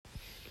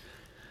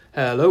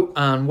Hello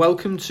and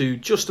welcome to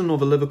Just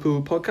Another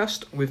Liverpool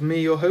podcast with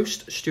me, your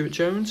host, Stuart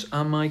Jones,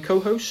 and my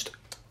co-host,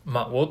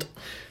 Matt Wood.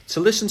 To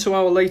listen to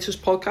our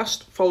latest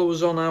podcast, follow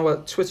us on our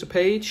Twitter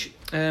page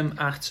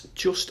at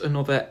Just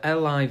Another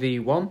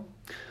LIV1.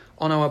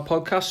 On our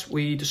podcast,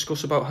 we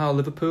discuss about how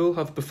Liverpool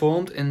have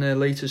performed in their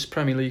latest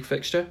Premier League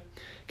fixture,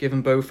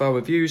 giving both our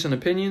views and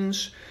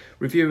opinions,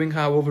 reviewing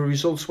how other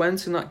results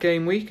went in that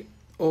game week,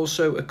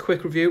 also a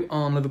quick review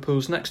on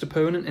Liverpool's next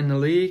opponent in the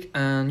league,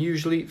 and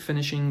usually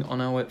finishing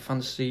on our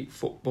fantasy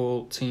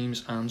football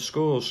teams and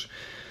scores.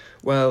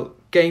 Well,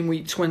 game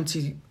week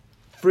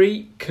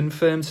 23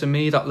 confirmed to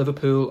me that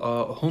Liverpool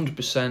are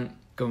 100%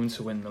 going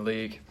to win the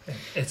league.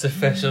 It's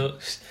official.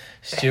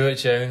 Stuart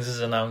Jones has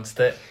announced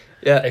it.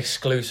 Yeah,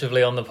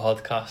 exclusively on the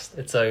podcast.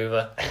 It's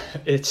over.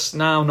 It's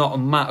now not a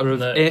matter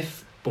of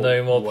if, but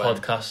no more when.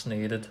 podcasts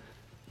needed.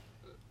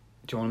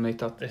 Do you want to make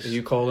that? Are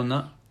you calling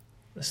that?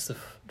 This is the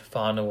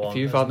final one. If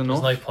you've had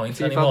enough, there's no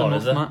point anymore,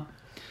 is there? Matt.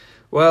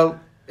 Well,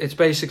 it's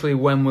basically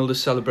when will the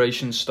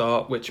celebration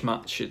start, which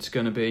match it's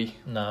going to be.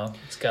 No,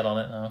 let's get on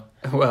it now.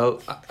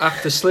 Well,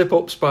 after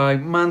slip-ups by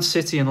Man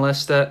City and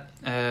Leicester,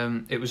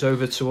 it was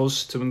over to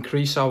us to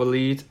increase our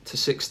lead to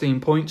 16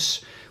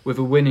 points with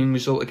a winning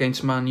result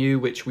against Man U,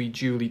 which we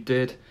duly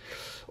did.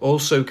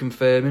 Also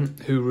confirming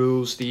who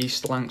rules the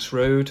East Lancs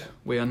Road,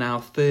 we are now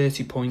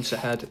 30 points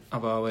ahead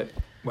of our,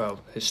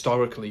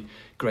 historically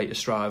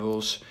greatest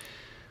rivals.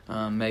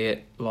 May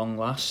it long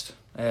last.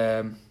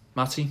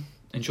 Matty,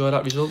 enjoy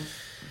that result?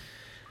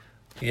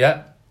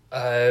 Yeah.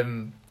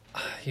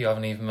 You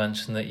haven't even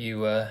mentioned that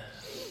you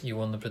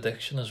won the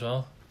prediction as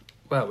well.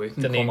 Well, we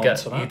can You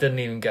didn't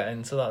even get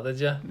into that, did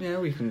you? Yeah,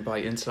 we can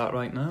bite into that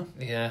right now.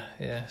 Yeah.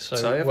 So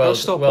I've well got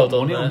to stop well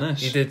putting done money there.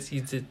 on this.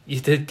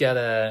 You did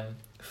get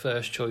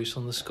first choice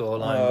on the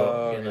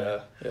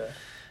scoreline, yeah.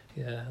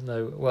 Yeah,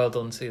 no, well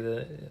done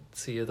to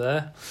you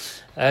there.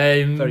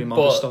 Very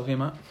modest of you,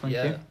 Matt. Thank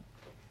you.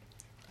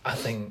 I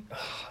think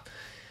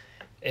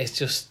it's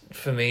just,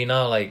 for me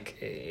now,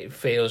 like, it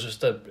feels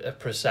just a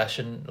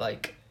procession,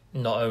 like,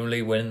 not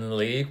only winning the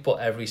league, but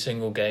every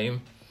single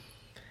game.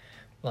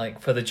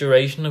 Like, for the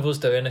duration of us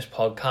doing this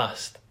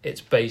podcast,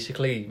 it's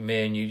basically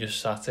me and you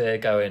just sat here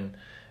going,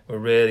 we're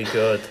really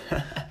good.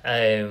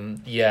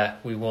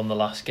 We won the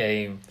last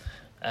game.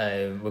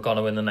 We're going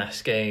to win the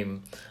next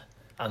game.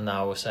 And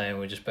now we're saying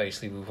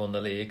we've won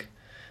the league.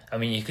 I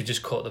mean, you could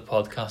just cut the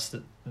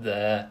podcast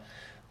there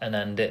and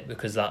end it,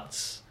 because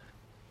that's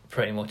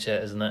pretty much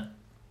it, isn't it?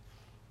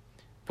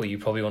 But you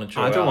probably want to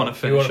draw it out. I don't want to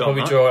finish on that. You want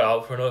to probably draw it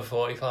out for another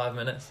 45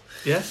 minutes.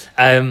 Yeah.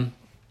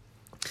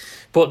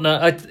 But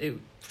no,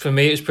 for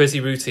me, it was pretty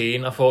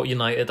routine. I thought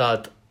United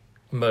had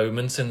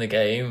moments in the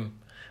game,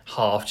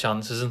 half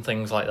chances and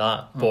things like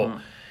that. But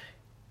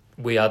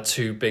we had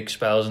two big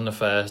spells in the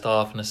first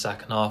half and the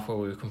second half where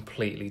we were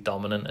completely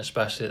dominant,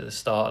 especially at the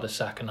start of the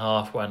second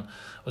half, when I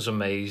was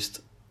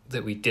amazed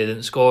that we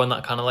didn't score in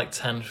that kind of like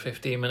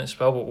 10-15 minute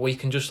spell. But we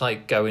can just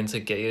like go into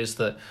gears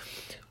that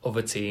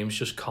other teams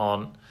just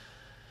can't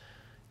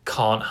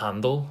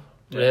handle,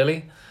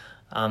 really.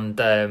 And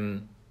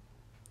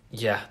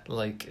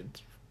like,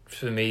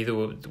 for me, there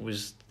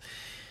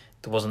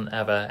wasn't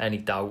ever any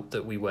doubt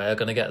that we were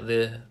going to get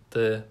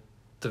the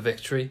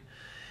victory.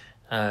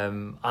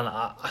 And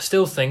I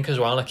still think as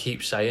well, and I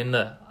keep saying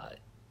that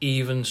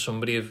even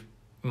somebody of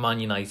Man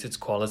United's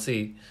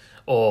quality,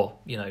 or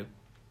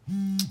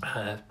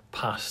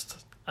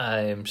past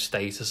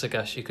status, I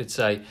guess you could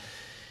say,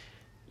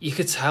 you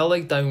could tell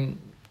they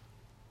don't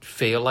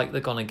feel like they're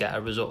gonna get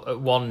a result at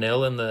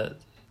 1-0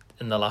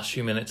 in the last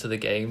few minutes of the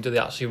game. Do they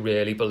actually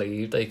really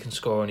believe they can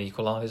score an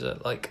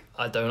equaliser? Like,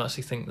 I don't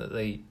actually think that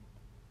they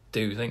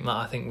do think that.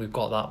 I think we've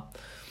got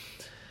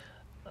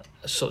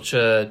that such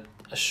a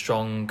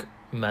strong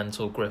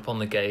mental grip on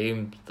the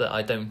game that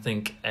I don't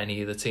think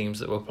any of the teams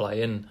that we're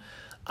playing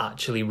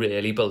actually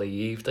really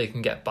believe they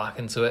can get back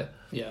into it.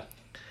 Yeah.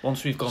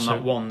 Once we've gone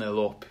that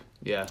 1-0 up,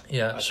 yeah.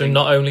 Yeah. So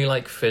not only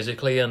like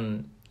physically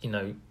and,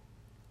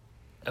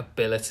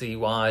 ability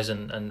wise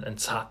and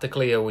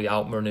tactically are we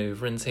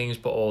outmaneuvering teams,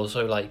 but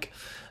also like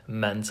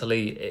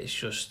mentally it's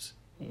just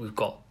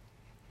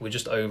we're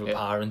just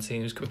overpowering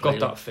teams completely. We've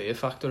got that fear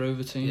factor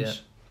over teams. Yeah.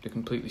 They're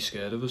completely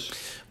scared of us.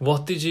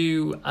 What did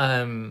you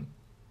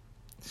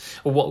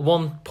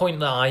one point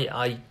that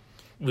I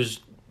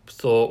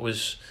thought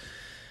was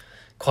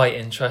quite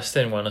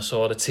interesting when I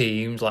saw the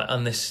teams, like,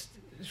 and this,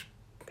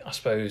 I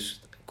suppose,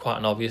 quite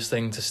an obvious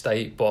thing to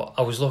state, but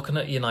I was looking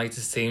at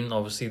United's team.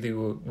 Obviously they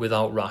were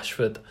without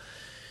Rashford,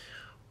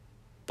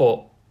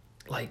 but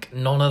like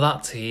none of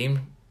that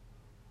team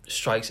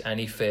strikes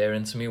any fear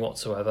into me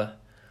whatsoever.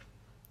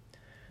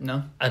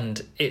 No.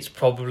 And it's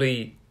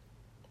probably,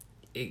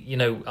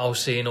 I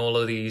was seeing all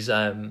of these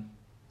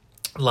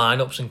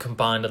lineups and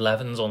combined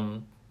 11s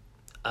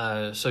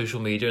on social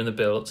media in the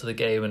build up to the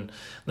game, and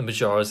the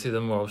majority of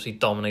them were obviously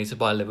dominated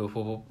by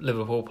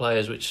Liverpool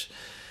players, which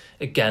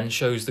again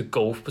shows the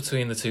gulf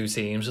between the two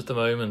teams at the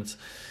moment.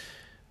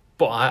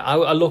 But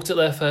I looked at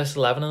their first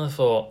 11 and I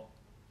thought,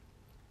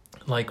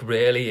 like,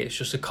 really, it's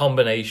just a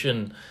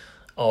combination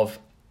of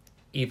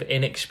either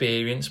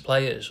inexperienced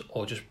players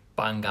or just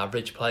bang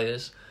average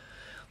players.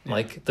 Yeah.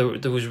 Like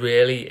there was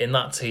really in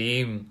that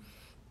team,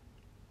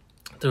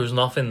 there was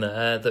nothing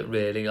there that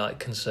really like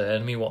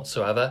concerned me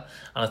whatsoever,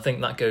 and I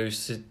think that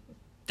goes to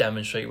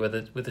demonstrate where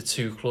the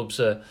two clubs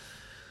are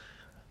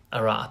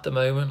at the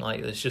moment.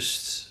 Like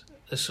there's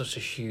such a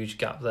huge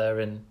gap there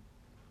in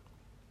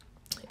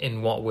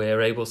what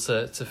we're able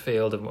to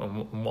field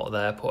and what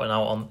they're putting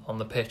out on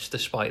the pitch,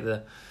 despite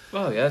the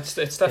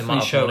it's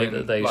definitely showing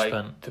that they've like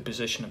spent. the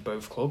position of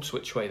both clubs,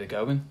 which way they're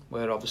going.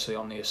 We're obviously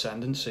on the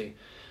ascendancy,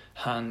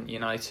 and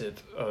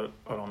United are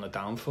on the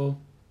downfall.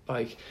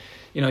 Like,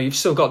 you know, you've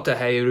still got De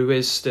Gea, who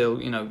is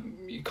still, you know,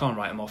 you can't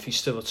write him off. He's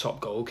still a top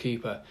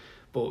goalkeeper,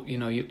 but you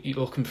know, you're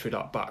looking through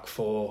that back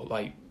four.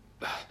 Like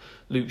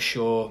Luke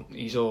Shaw,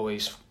 he's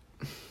always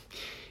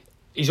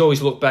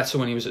looked better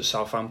when he was at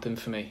Southampton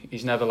for me.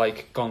 He's never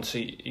whilst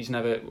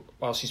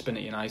he's been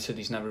at United,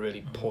 he's never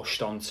really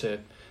pushed on to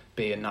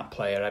being that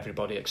player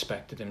everybody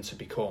expected him to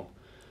become.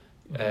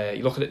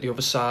 You look at it the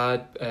other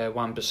side,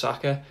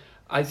 Wan-Bissaka,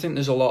 I think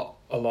there's a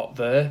lot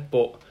there,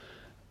 but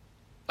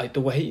like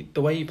the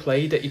way he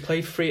played it, he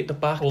played three at the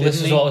back. Well,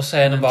 this is what I was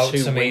saying about,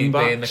 to me,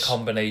 wing-backs. being the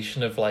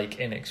combination of like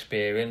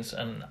inexperience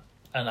and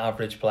an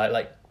average player.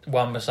 Like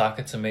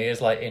Wan-Bissaka to me is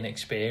like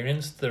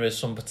inexperienced. There is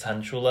some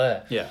potential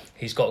there. Yeah,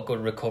 he's got good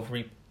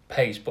recovery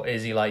pace, but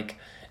is he like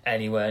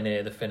anywhere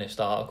near the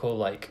finished article?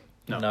 Like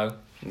no,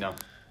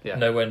 yeah,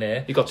 nowhere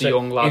near. You got the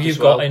young lad. If you've as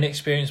well. got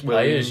inexperienced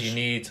Williams. players, you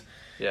need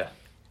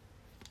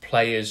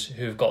players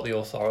who've got the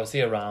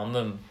authority around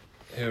them,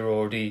 who are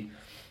already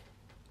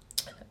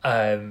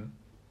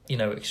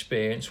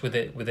experienced with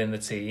it within the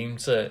team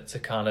to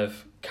kind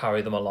of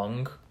carry them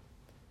along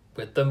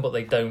with them, but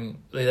they don't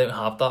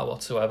have that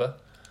whatsoever.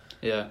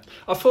 Yeah,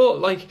 I thought,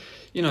 like,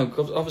 you know,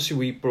 obviously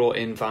we brought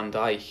in Van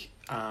Dijk,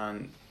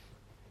 and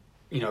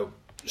you know,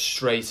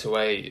 straight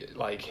away,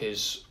 like,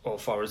 his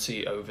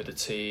authority over the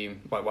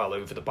team, well,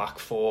 over the back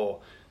four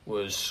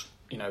was,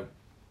 you know,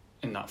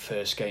 in that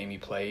first game he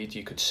played,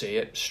 you could see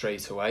it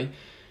straight away.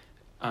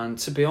 And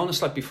to be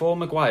honest, like, before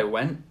Maguire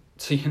went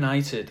to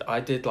United, I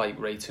did like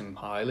rate him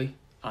highly,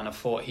 and I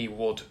thought he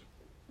would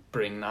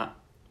bring that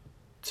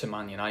to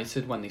Man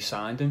United when they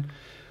signed him.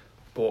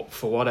 But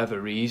for whatever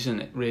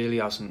reason, it really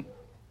hasn't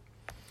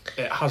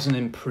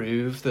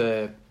improved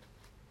the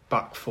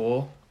back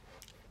four.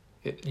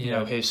 You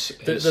know, his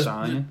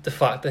signing. The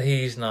fact that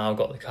he's now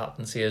got the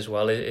captaincy as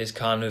well is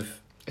kind of...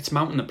 It's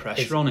mounting the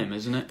pressure on him,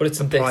 isn't it? But it's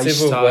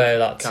indicative of where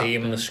that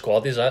team and the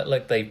squad is at.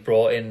 Like, they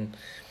brought in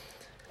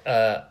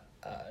a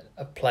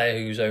player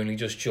who's only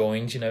just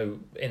joined, you know,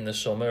 in the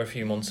summer a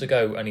few months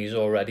ago, and he's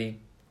already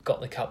got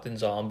the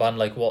captain's armband.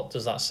 Like, what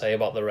does that say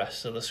about the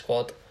rest of the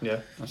squad? Yeah,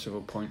 that's a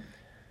good point.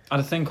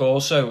 And I think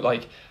also,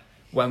 like,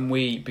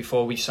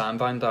 before we signed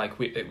Van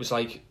Dijk, it was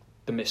like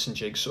the missing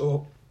piece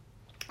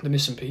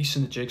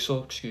in the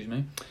jigsaw, excuse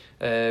me.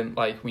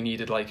 Like, we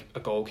needed like a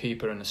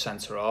goalkeeper and a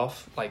centre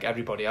half. Like,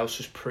 everybody else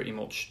was pretty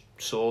much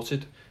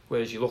sorted.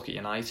 Whereas you look at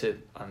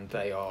United and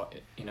they are,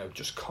 you know,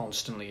 just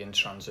constantly in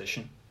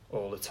transition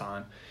all the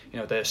time. You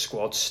know, their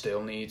squad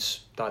still needs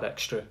that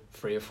extra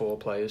 3 or 4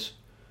 players.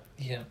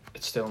 Yeah,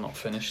 it's still not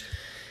finished.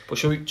 But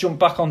shall we jump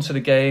back onto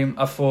the game?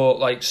 I thought,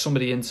 like, some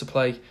of the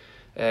interplay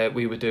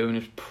we were doing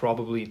is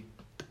probably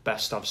the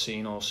best I've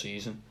seen all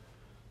season.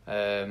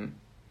 I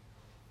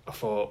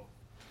thought,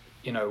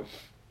 you know,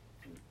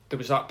 there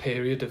was that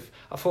period of,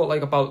 I thought,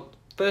 like, about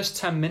first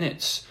 10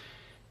 minutes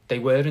they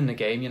were in the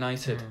game,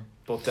 United,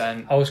 but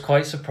then I was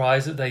quite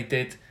surprised that they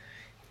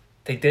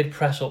did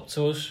press up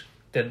to us,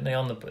 didn't they?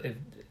 On the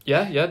they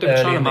were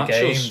trying to match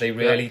game, us. they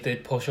really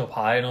did push up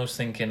high, and I was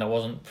thinking, I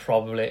wasn't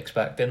probably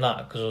expecting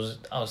that, because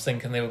I was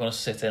thinking they were going to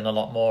sit in a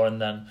lot more,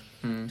 and then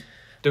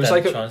there was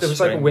like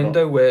a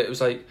window where it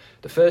was like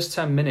the first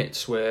 10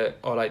 minutes where,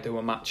 all right, they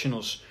were matching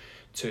us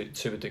to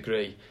a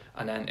degree,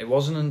 and then it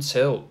wasn't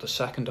until the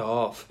second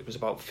half, it was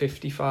about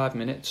 55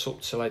 minutes up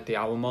to like the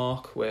hour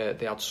mark, where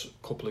they had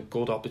a couple of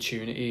good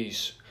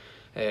opportunities,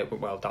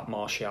 that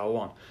Martial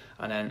one,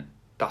 and then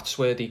that's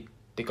where they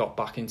got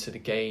back into the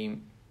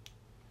game,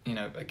 you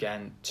know,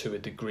 again, to a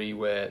degree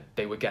where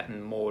they were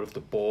getting more of the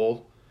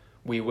ball.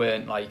 We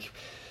weren't like,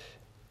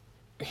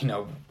 you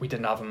know, we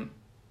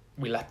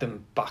let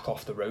them back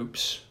off the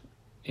ropes,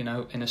 you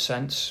know, in a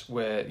sense,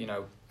 where, you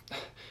know,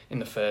 in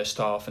the first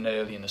half and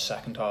early in the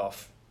second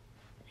half,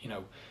 you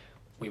know,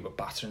 we were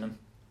battering them.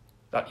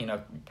 That, you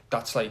know,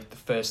 that's like the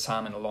first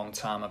time in a long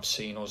time I've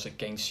seen us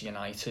against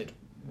United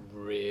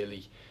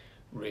really,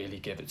 really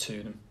give it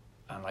to them.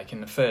 And like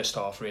in the first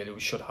half, really, we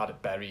should have had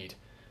it buried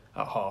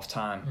at half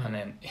time, and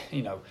then,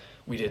 you know,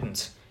 we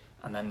didn't.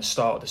 And then the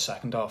start of the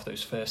second half,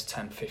 those first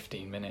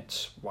 10-15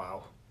 minutes,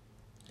 wow.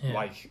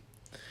 Like,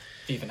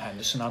 even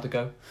Henderson had a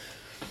go.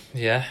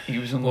 Yeah, he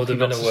was would have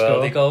been a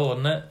worldie goal,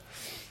 wouldn't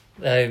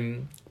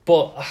it?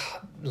 But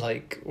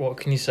like, what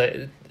can you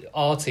say?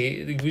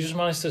 We just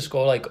managed to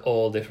score like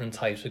all different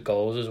types of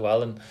goals as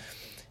well. And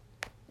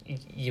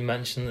you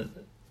mentioned that,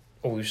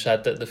 or we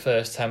said that the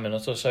first 10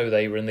 minutes or so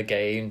they were in the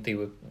game, they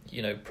were,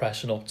 you know,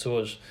 pressing up to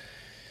us.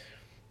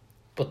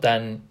 But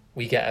then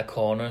we get a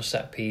corner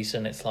set piece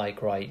and it's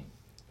like, right,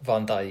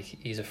 Van Dijk,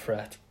 he's a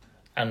threat.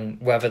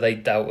 And whether they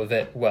dealt with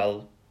it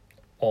well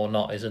or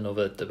not is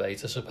another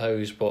debate, I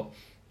suppose. But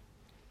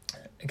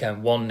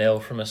again,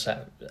 1-0 from a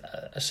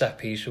set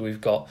piece where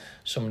we've got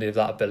somebody of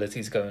that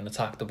ability to go and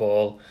attack the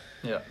ball.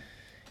 Yeah.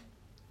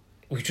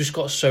 We've just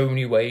got so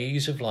many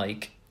ways of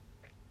like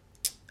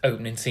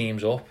opening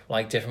teams up,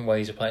 like different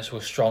ways of playing. So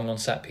we're strong on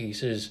set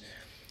pieces.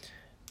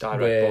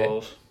 Direct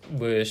balls.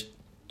 We're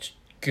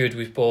good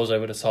with balls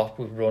over the top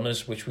with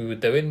runners, which we were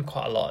doing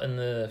quite a lot in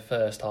the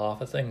first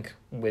half, I think,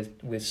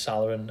 with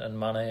Salah and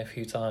Mane a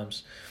few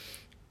times.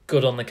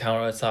 Good on the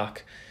counter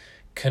attack.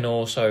 Can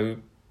also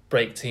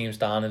break teams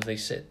down if they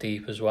sit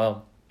deep as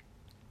well.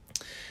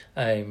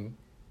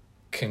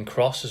 Can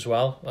cross as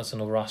well. That's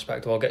another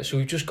aspect of our game. So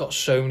we've just got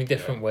so many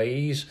different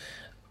ways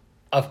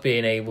of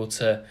being able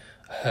to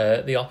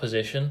hurt the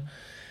opposition.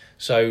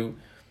 So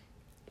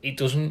it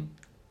doesn't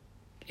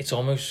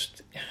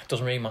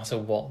really matter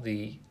what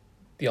the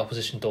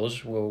opposition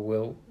does.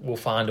 We'll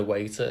find a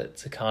way to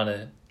kind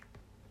of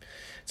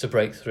to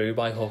break through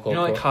by hook or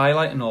like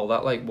highlighting all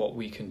that, like what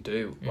we can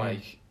do,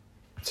 like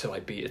to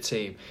like beat a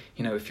team.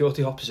 If you're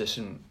the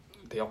opposition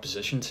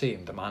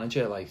team, the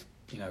manager, like,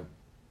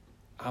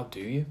 how do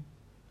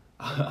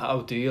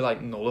you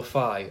like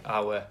nullify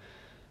our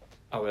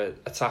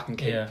attacking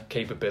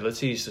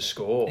capabilities to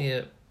score,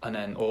 and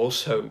then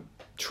also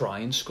try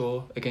and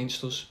score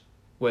against us?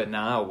 Where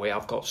now we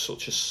have got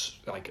such a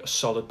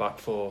solid back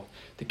four.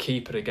 The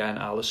keeper again,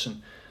 Alisson.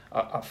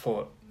 I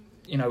thought,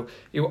 he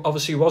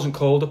obviously wasn't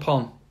called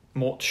upon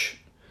much,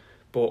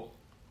 but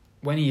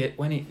when he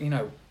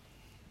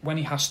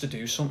has to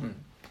do something,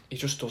 he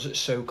just does it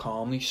so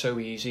calmly, so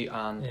easy,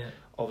 and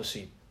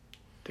obviously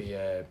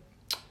the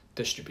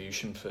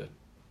distribution for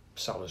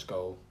Salah's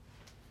goal.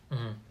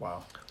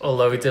 Wow.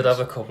 Although he did have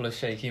a couple of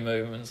shaky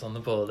moments on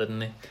the ball,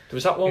 didn't he? There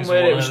was that one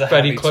where it was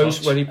very close,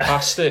 touch. where he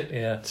passed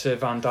it to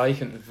Van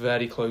Dijk and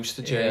very close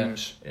to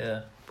James.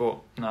 Yeah. But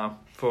no,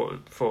 thought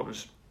it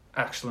was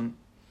excellent.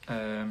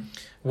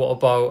 What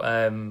about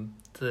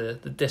the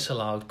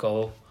disallowed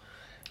goal?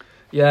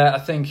 Yeah, I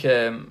think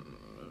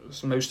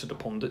most of the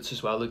pundits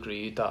as well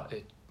agreed that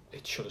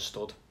it should have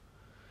stood.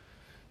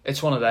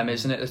 It's one of them,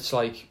 isn't it? It's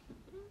like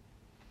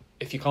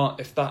you've got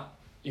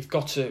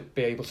to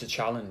be able to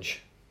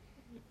challenge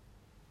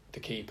the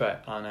keeper,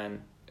 and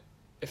then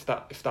if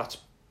that's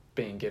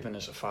being given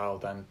as a foul,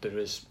 then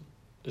there's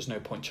no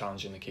point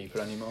challenging the keeper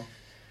anymore.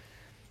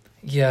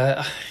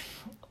 Yeah,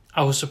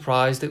 I was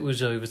surprised it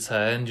was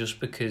overturned just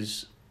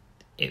because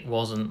it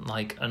wasn't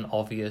like an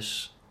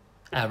obvious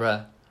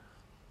error,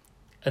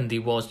 and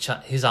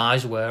his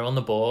eyes were on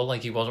the ball,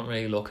 like he wasn't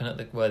really looking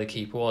at where the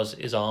keeper was.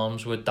 His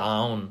arms were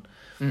down.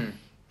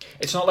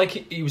 It's not like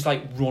he was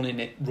like running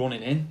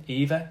in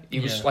either. He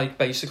was like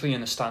basically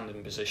in a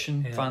standing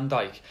position, Van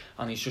Dijk,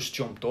 and he's just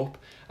jumped up.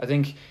 I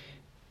think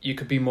you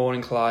could be more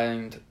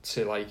inclined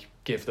to like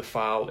give the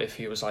foul if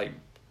he was like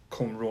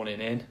come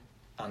running in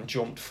and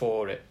jumped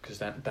for it, because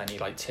then he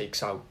like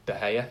takes out De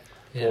Gea.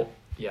 But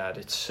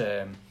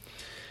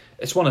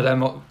it's one of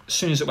them. As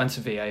soon as it went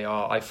to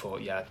VAR, I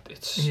thought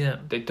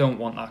they don't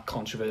want that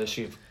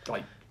controversy of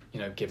like,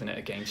 giving it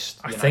against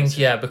United. I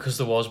think, because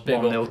there was big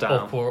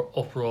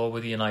uproar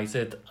with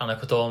United, and I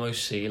could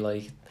almost see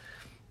like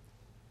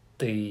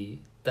the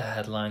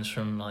headlines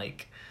from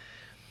like,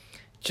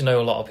 a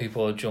lot of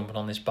people are jumping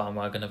on this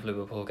bandwagon of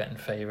Liverpool getting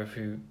favour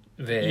through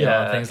VAR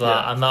and things like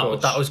that, and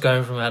that was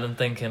going from my head and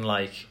thinking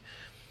like,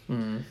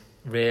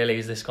 really,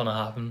 is this going to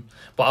happen?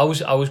 But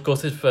I was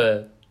gutted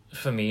for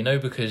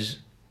Firmino because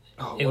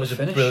it was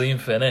a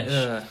brilliant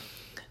finish,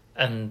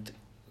 and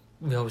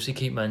we obviously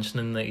keep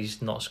mentioning that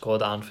he's not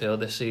scored at Anfield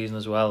this season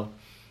as well.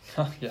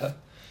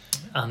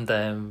 And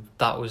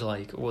that was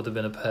like, would have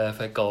been a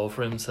perfect goal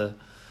for him to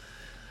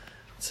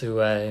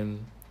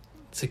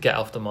get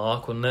off the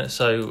mark, wouldn't it?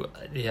 So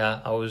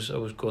I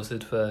was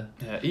gutted for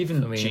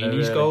even Firmino,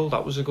 Gini's really. goal.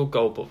 That was a good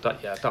goal, but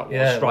that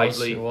was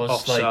slightly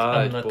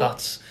offside. Like,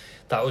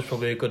 that was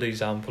probably a good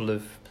example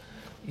of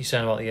you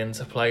saying about the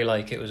interplay.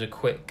 Like, it was a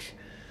quick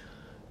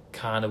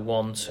kind of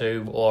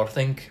 1-2, or I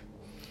think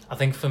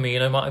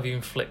Firmino might have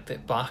even flicked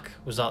it back.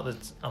 Was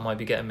that I might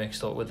be getting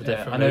mixed up with a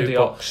different I know move, the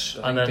Ox.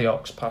 I think the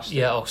Ox passed it.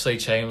 Yeah,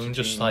 Oxlade-Chamberlain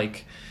just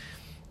like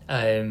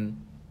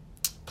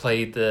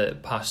played the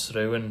pass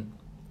through, and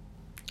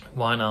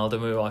Wijnaldum,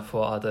 who I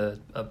thought had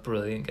a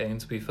brilliant game,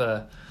 to be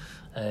fair,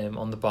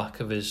 on the back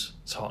of his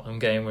Tottenham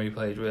game where he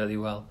played really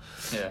well.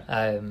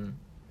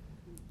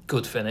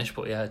 Good finish,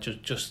 but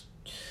just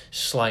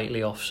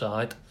slightly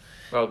offside.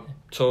 Well,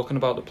 talking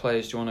about the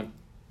players, do you want to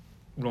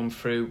run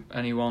through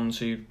any ones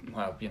who,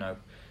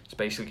 it's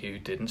basically who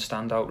didn't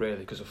stand out really,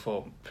 because I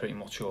thought pretty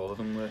much all of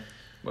them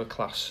were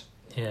class.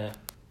 Yeah.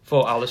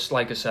 For Alisson,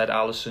 like I said,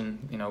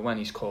 Alisson, when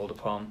he's called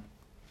upon,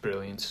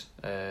 brilliant.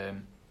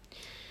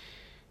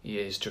 He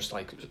is just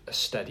like a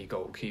steady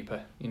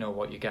goalkeeper. You know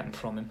what you're getting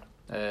from him.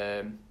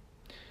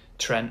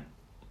 Trent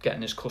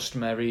getting his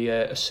customary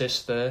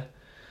assist there.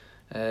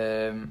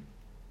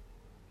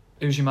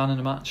 Who's your man in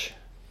the match?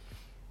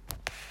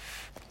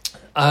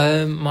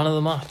 Man of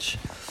the match.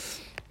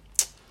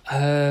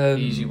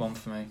 Easy one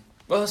for me.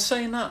 Well,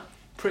 saying that,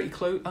 pretty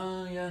close.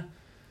 Yeah,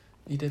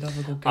 he did have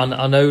a good game. And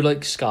I know,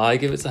 like, Sky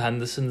give it to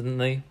Henderson, didn't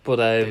they? But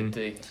Did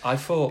he? I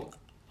thought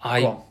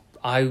I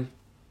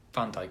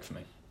Van Dijk for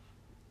me.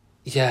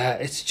 Yeah,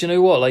 it's, do you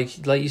know what?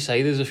 Like you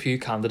say, there's a few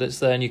candidates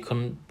there, and you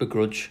couldn't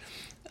begrudge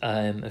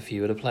a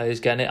few of the players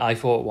getting it. I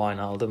thought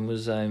Wijnaldum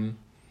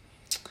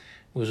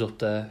was up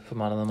there for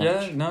man of the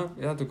match. Yeah, no,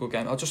 he had a good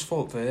game. I just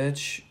thought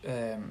Verge,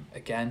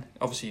 again,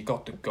 obviously he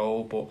got the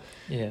goal, but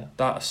Yeah,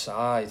 that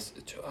aside,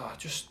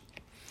 just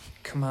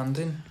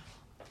commanding.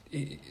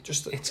 His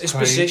crazy.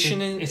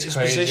 positioning, It's his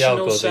crazy how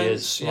positional good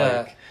sense, he is.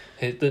 Like,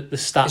 the his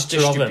stats of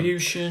him.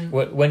 distribution.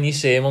 When you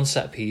see him on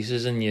set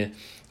pieces, and you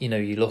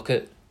look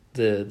at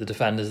the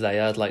defenders they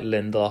had, like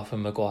Lindelof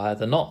and Maguire,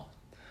 they're not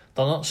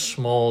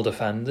small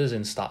defenders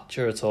in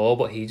stature at all,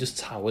 but he just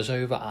towers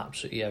over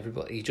absolutely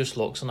everybody. He just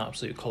looks an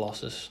absolute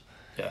colossus.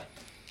 Yeah.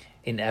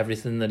 In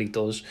everything that he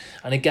does.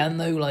 And again,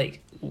 though,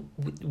 like,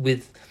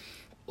 with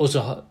us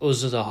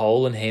as a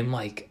whole and him,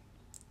 like,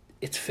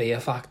 it's fear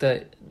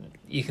factor.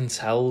 You can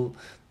tell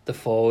the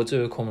forwards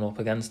who are coming up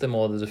against him,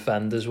 or the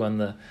defenders, when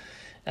they're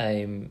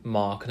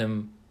marking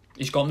him.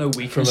 He's got no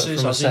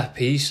weaknesses, from a set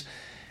piece.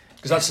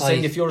 Because that's the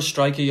thing, if you're a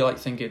striker, you're like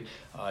thinking,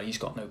 he's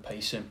got no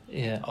pace in.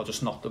 Yeah. I'll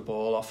just knock the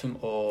ball off him,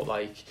 or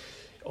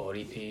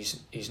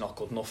he's not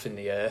good enough in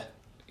the air.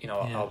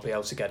 I'll be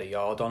able to get a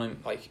yard on him.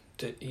 Like,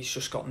 he's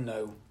just got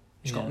no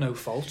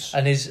faults.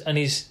 And his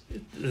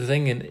the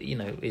thing,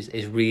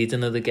 his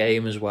reading of the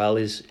game as well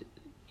is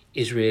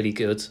really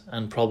good,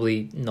 and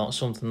probably not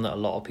something that a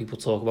lot of people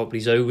talk about.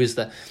 But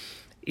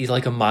he's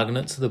like a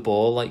magnet to the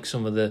ball. Like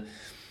some of the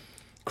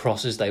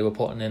crosses they were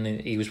putting in,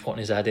 he was putting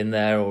his head in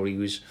there, or he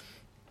was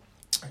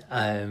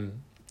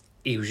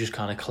just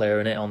kind of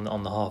clearing it on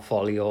the half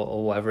volley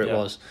or whatever it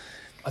was.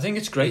 I think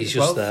it's great He's as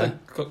just well,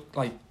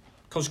 there.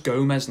 because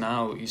Gomez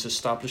now, he's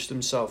established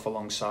himself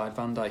alongside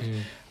Van Dijk.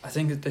 I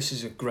think that this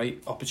is a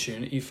great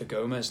opportunity for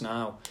Gomez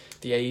now,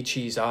 the age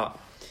he's at,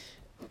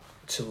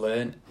 to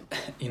learn,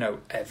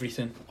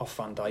 everything off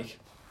Van Dijk.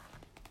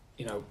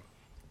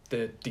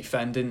 The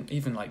defending,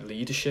 even like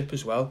leadership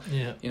as well.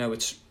 Yeah.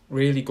 It's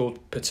really good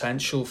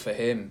potential for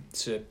him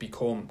to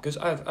become, because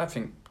I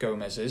think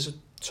Gomez is a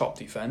top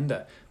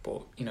defender,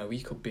 but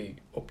he could be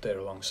up there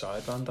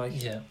alongside Van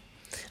Dijk. Yeah,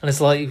 and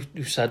it's like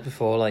you've said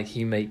before, like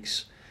he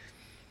makes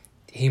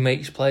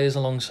players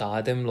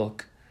alongside him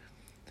look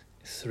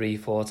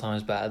 3-4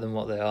 times better than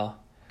what they are.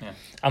 Yeah,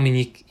 I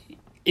mean,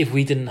 if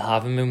we didn't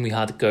have him and we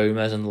had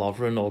Gomez and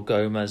Lovren, or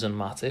Gomez and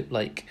Matip,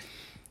 like,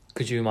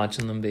 could you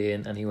imagine them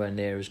being anywhere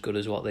near as good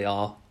as what they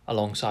are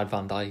alongside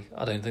Van Dijk?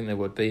 I don't think they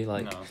would be.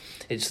 Like, no.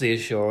 It's the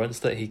assurance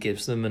that he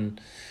gives them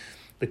and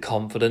the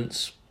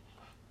confidence.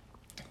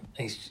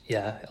 He's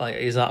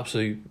an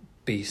absolute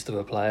beast of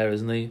a player,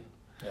 isn't he?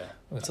 Yeah,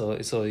 It's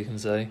all you can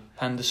say.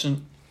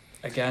 Henderson,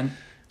 again,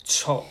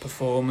 top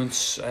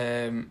performance.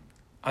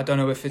 I don't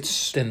know if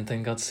it's. Didn't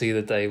think I'd see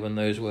the day when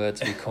those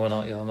words would be coming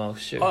out your mouth.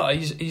 Sure. Oh,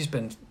 he's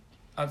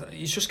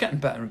just getting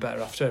better and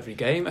better after every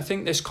game. I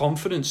think this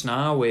confidence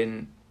now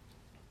in,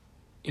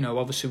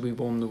 obviously we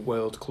won the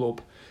World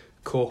Club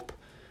Cup,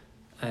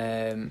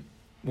 won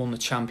the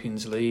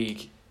Champions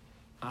League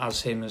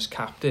as him as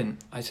captain.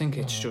 I think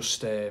it's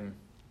just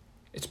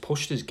it's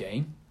pushed his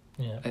game.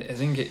 Yeah. I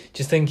think it.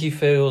 Do you think he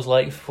feels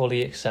like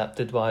fully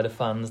accepted by the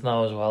fans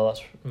now as well?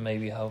 That's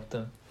maybe helped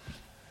him.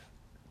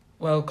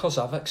 Well, because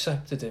I've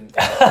accepted him.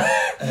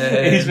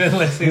 He's been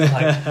listening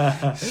like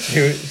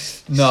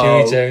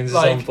Stewie Jones is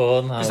on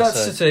board now. Because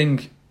that's the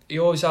thing. He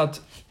always had,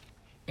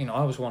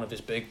 I was one of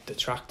his big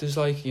detractors,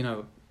 but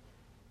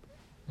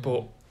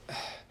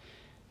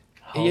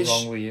how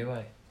long were you,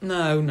 eh?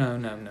 No.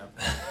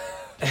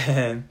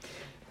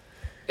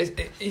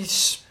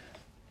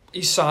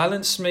 He's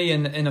silenced me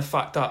in the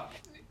fact that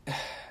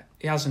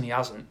he hasn't.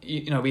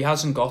 He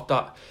hasn't got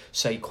that,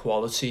 say,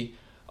 quality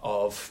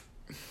of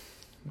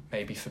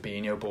maybe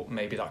Fabinho, but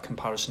maybe that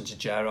comparison to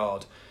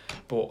Gerrard.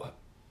 But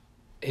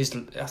I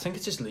think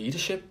it's his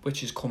leadership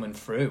which is coming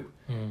through,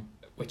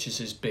 which is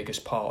his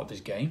biggest part of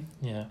his game.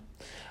 Yeah,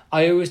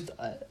 I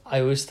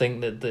always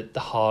think that the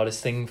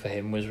hardest thing for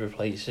him was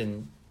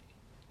replacing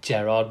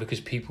Gerrard,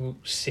 because people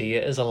see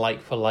it as a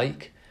like for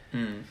like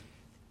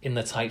in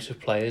the types of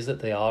players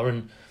that they are,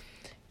 and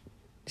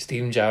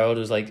Steven Gerrard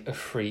was like a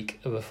freak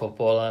of a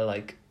footballer.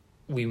 Like,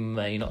 we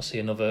may not see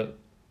another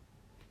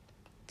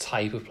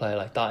type of player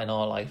like that in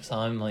our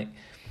lifetime. Like,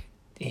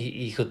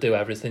 he could do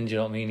everything. Do you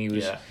know what I mean? He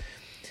was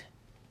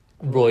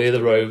Roy of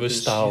the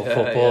Rovers style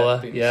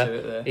footballer.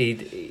 Yeah,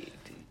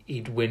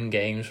 he'd win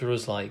games for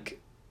us, like,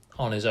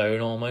 on his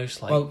own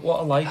almost. Like, well,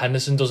 what I like,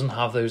 Henderson doesn't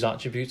have those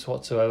attributes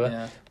whatsoever.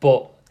 Yeah.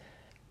 But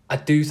I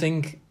do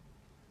think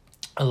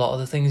a lot of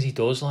the things he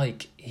does,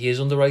 like, he is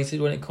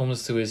underrated when it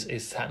comes to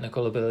his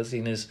technical ability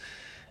and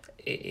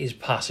his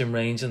passing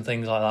range and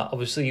things like that.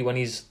 Obviously, when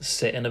he's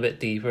sitting a bit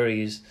deeper,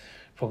 he's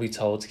probably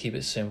told to keep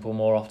it simple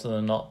more often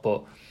than not.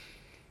 But,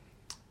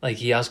 like,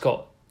 he has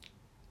got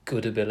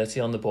good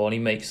ability on the ball and he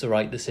makes the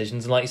right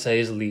decisions. And like you say,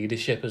 his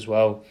leadership as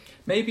well.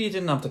 Maybe he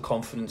didn't have the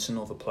confidence in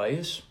other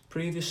players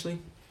previously.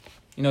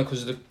 You know,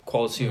 because the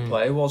quality of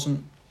play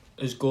wasn't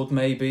as good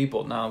maybe,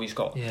 but now he's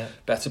got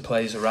better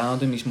players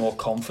around him. He's more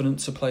confident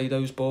to play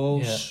those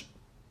balls. Yeah.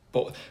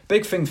 But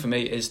big thing for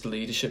me is the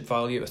leadership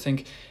value. I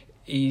think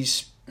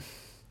he's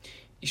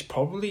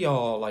probably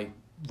our like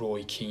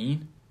Roy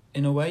Keane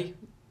in a way.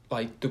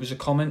 Like there was a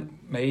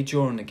comment made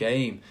during the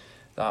game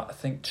that I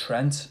think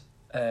Trent,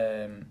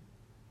 I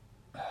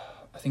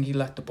think he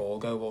let the ball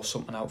go or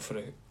something out for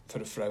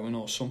a throw-in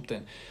or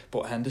something,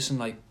 but Henderson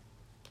like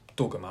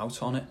dug him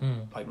out on it,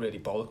 like really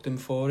bollocked him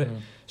for it.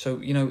 So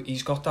you know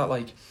he's got that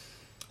like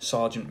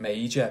Sergeant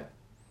Major,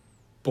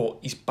 but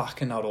he's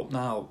backing that up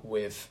now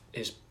with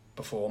his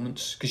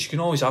performance, because you can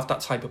always have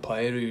that type of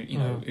player who you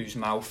know who's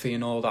mouthy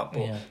and all that,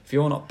 but if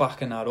you're not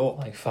backing that up,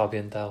 like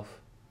Fabian Delph.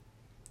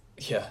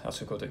 Yeah,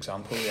 that's a good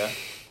example. Yeah,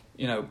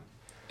 you know,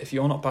 if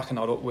you're not backing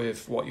that up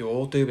with what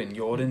you're doing,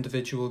 your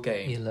individual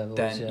game, levels,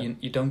 then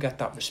you don't get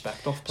that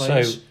respect off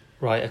players. So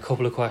right, a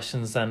couple of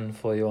questions then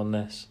for you on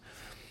this.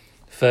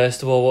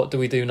 First of all, what do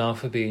we do now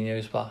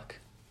Fabinho's back?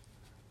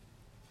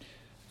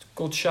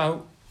 Good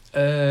shout.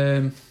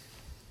 That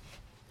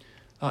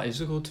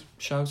is a good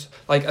shout.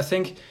 Like I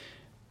think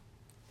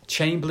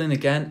Chamberlain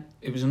again,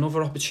 it was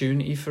another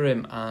opportunity for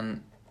him,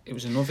 and it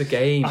was another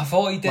game. I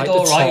thought he did like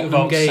all right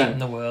Tottenham without setting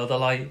the world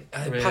alight.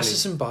 It really.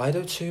 passes him by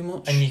though too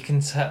much, and you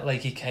can tell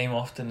like he came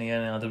off in the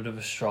end and had a bit of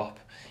a strop.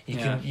 You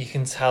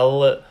can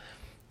tell that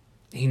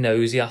he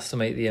knows he has to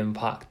make the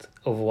impact,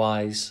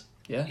 otherwise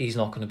he's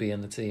not going to be in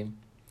the team.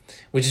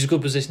 Which is a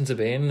good position to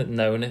be in,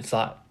 knowing it's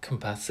that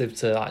competitive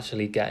to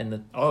actually get in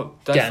the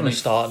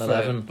starting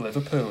 11.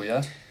 Liverpool,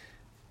 yeah.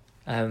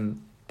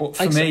 But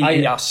for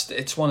me,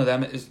 it's one of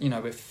them. You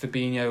know, if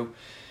Fabinho,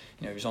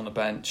 you know, he's on the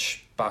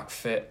bench, back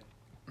fit.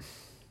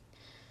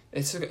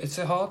 That's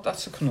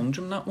a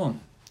conundrum, that one.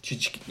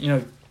 You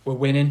know, we're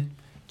winning.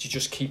 Do you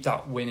just keep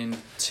that winning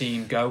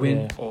team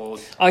going, or?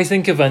 I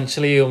think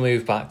eventually he'll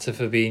move back to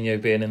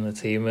Fabinho being in the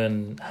team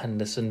and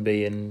Henderson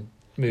being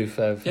moved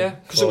further. Yeah,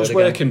 because it was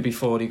working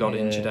before he got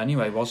injured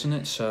anyway, wasn't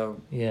it?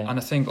 So and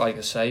I think, like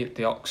I say,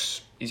 the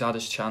Ox, he's had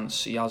his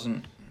chance. He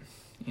hasn't,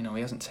 you know,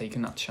 he hasn't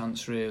taken that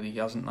chance really. He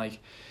hasn't like,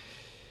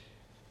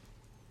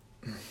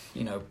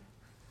 you know,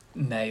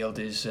 nailed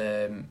his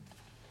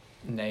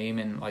name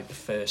in like the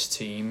first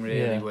team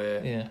really.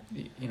 Where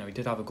you know he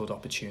did have a good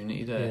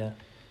opportunity there. Yeah.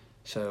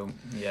 So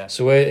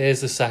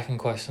here's the second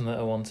question that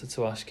I wanted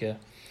to ask you.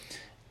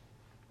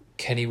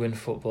 Can he win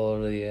Footballer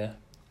of the Year?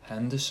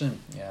 Henderson,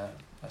 yeah.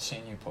 I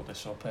seen you put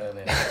this up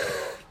earlier.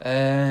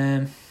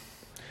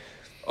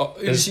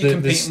 Who's he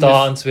competing there's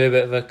starting to be a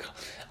bit of a...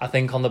 I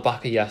think on the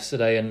back of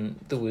yesterday, and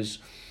there was...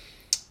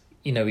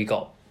 You know,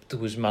 there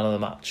was man of the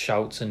match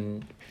shouts,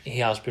 and he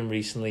has been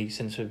recently,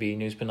 since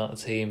Fabinho's been at the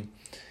team.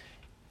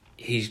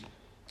 He's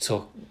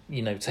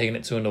taken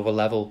it to another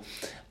level.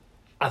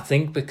 I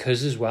think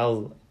because as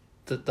well,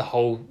 that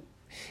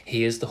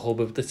he is the hub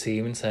of the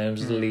team in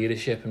terms of the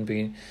leadership and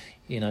being,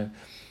 you know...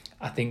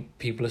 I think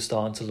people are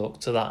starting to look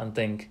to that and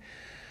think...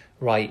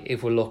 Right,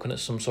 if we're looking at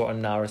some sort of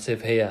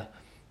narrative here,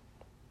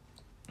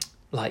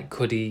 like,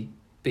 could he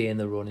be in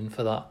the running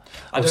for that?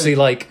 Obviously,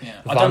 like,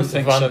 I don't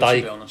think Van so, Dijk,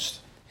 to be honest.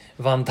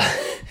 Van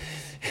Dijk...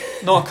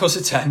 Not because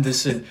it's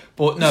Henderson,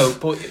 but you know...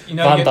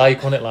 Van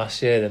Dijk won it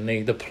last year, didn't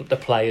he? The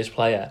player's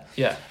player.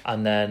 Yeah.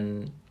 And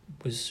then,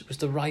 was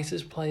the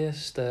writer's player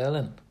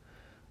Sterling?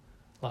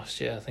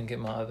 Last year, I think it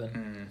might have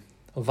been.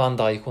 Well, Van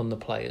Dijk won the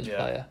player's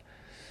player.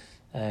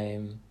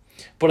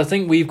 But I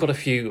think we've got a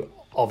few...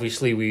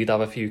 Obviously, we'd have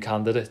a few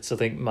candidates. I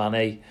think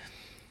Mane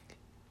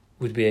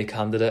would be a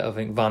candidate. I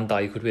think Van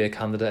Dijk would be a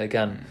candidate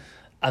again.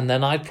 And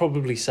then I'd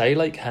probably say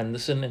like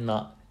Henderson in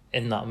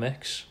that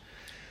mix.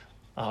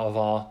 Out of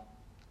our...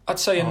 I'd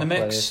say in the mix,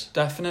 players.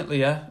 definitely,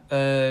 yeah.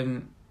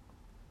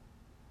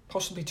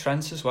 Possibly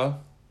Trent as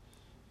well.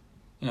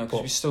 You know,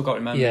 because we've still got to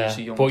remember he's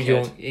a young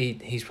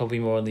kid. He's probably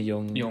more on the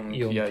young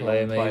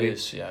player, maybe.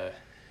 Players, yeah,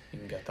 you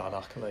can get that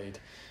accolade.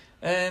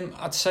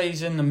 I'd say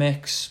he's in the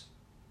mix,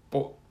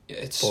 but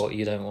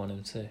you don't want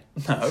him to.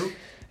 No,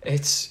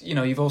 it's, you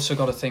know, you've also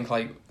got to think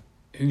like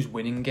who's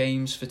winning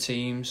games for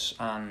teams,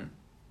 and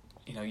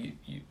you know, you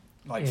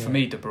like for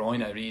me, De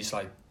Bruyne, he's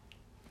like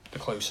the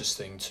closest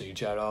thing to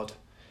Gerrard.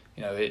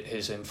 You know,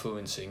 his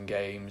influence in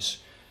games,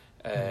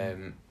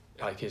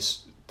 like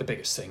the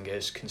biggest thing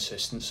is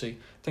consistency.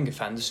 I think if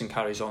Henderson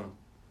carries on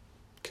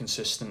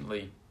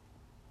consistently,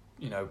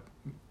 you know,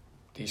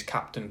 these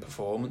captain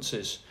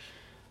performances,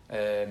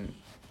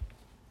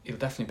 he'll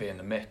definitely be in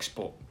the mix,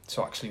 but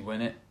to actually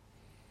win it,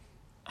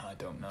 I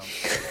don't know.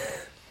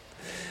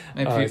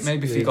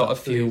 Maybe if he got a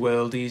few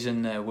worldies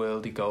in there,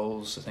 worldy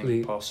goals, I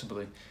think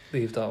possibly.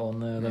 Leave that on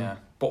there then. Yeah.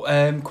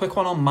 But quick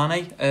one on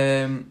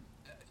Mane.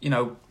 You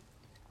know,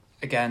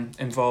 again,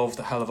 involved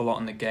a hell of a lot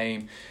in the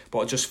game, but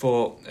I just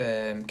thought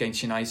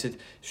against United,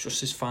 it's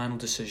just his final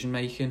decision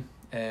making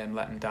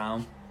let him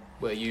down,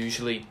 where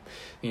usually,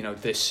 you know,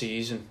 this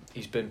season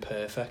he's been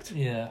perfect.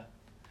 Yeah.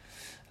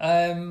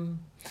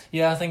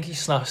 I think he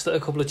snatched at a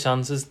couple of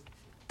chances,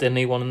 didn't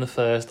he? One in the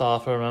first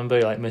half, I remember,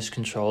 he like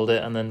miscontrolled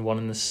it, and then one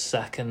in the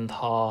second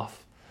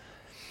half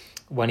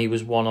when he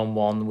was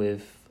 1-on-1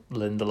 with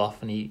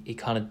Lindelof, and he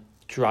kind of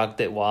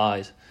dragged it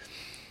wide.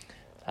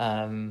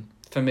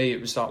 For me,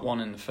 it was that one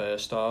in the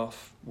first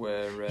half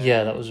where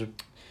that was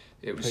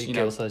it was pretty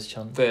guilty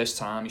chance. First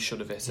time he should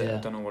have hit it. Yeah. I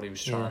don't know what he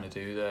was trying to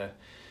do there,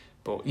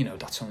 but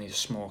that's only a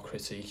small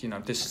critique.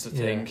 This is the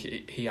thing.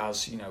 He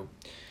has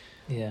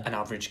an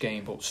average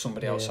game, but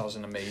somebody else has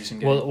an amazing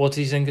game. Well, what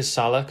do you think of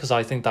Salah? Because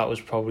I think that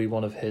was probably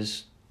one of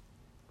his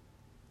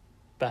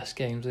best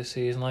games this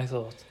season, I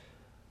thought.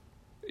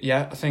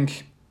 Yeah, I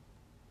think,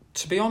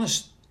 to be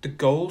honest, the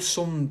goal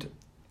summed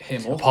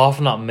him up. Apart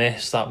from that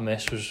miss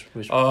was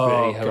pretty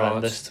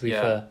horrendous, to be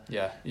fair.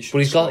 Yeah,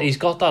 but he's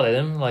got that in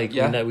him. Like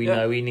we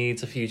know he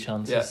needs a few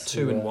chances. Yeah,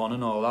 2 and 1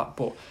 and all that.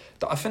 But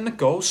I think the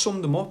goal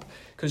summed him up,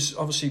 because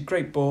obviously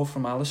great ball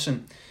from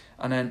Alisson,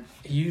 and then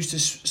he used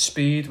his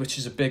speed, which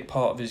is a big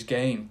part of his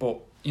game. But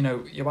you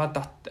had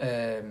that.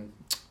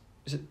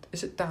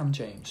 Is it Dan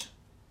James?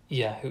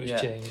 Yeah, it was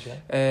James.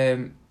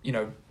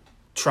 Yeah.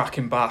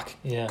 Tracking back,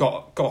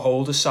 got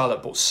hold of Salah,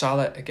 but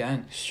Salah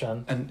again,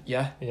 strength, and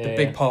the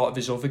big part of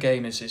his other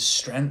game is his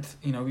strength.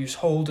 He was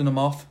holding him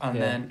off,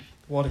 and then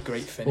what a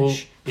great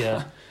finish.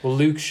 Well,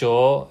 Luke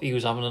Shaw, he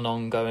was having an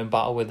ongoing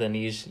battle with, and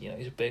he's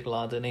a big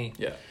lad, isn't he?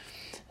 Yeah.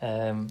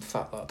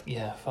 Fat lad.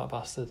 Yeah, fat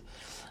bastard.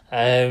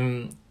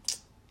 And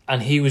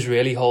he was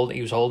really holding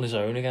his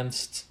own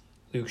against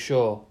Luke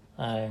Shaw,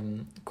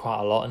 quite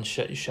a lot, and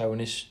showing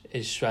his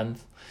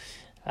strength.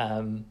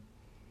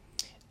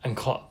 And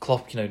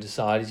Klopp,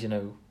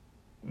 decided,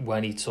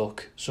 when he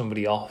took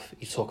somebody off,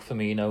 he took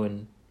Firmino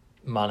and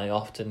Mane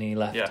off, didn't he?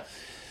 Left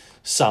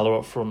Salah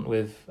up front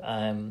with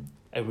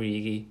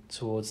Origi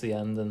towards the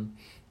end, and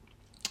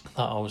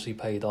that obviously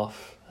paid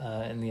off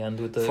in the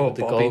end with the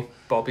goal.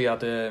 Bobby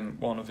had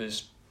one of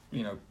his,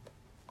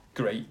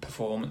 great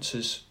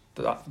performances.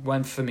 That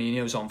when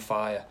Firmino's on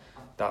fire,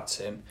 that's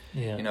him.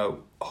 Yeah.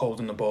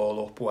 Holding the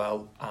ball up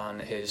well,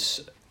 and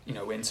his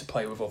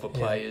interplay with other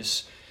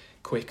players.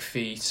 Quick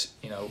feet,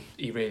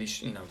 he really,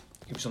 he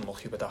was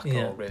unlucky with that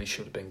goal. Really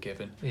should have been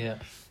given. Yeah.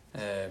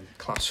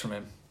 Class from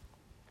him.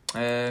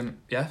 I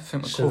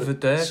think we're covered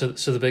there.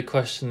 So the big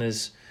question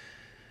is,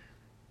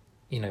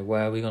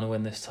 where are we going to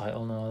win this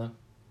title now?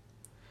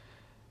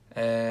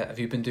 Then. Have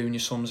you been doing your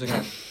sums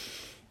again?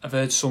 I've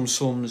heard some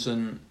sums,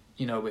 and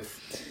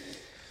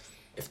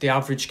if the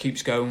average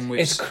keeps going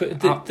with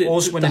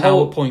us winning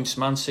our points,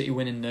 Man City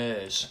winning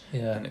theirs,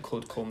 then it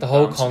could come. The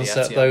whole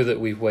concept, though, that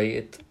we've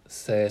waited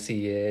 30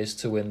 years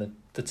to win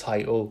the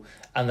title,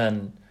 and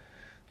then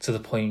to the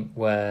point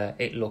where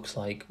it looks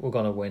like we're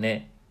going to win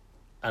it,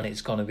 and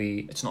it's going to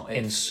be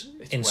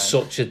in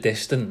such a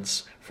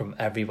distance from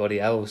everybody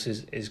else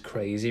is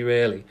crazy,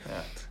 really.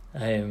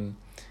 To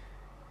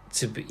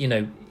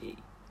be,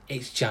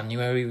 it's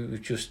January.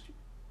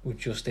 We're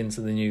just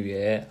into the new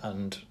year,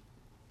 and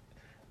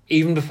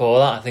even before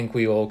that, I think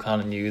we all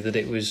kind of knew that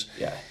it was.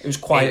 Yeah, it was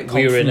quiet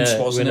confidence,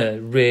 wasn't it? We were in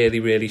a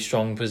really, really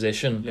strong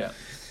position. Yeah.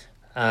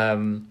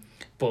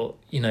 But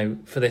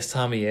for this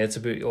time of year to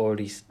be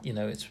already,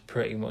 it's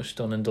pretty much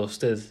done and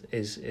dusted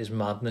is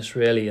madness,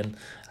 really,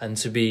 and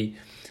to be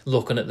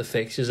looking at the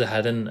fixtures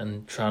ahead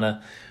and trying to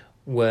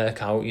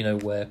work out,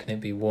 where can it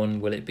be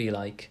won? Will it be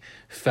like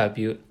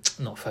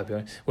not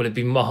February? Will it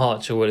be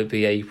March or will it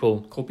be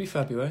April? Could be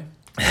February.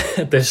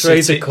 This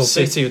rate it could be.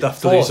 City would have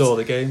to lose all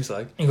the games,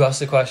 like. You asked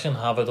the question,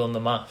 have I done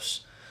the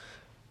maths?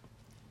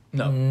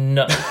 No.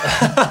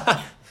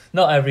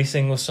 Not every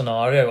single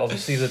scenario.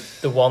 Obviously,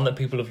 the one that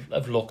people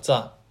have looked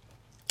at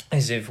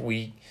is if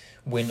we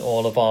win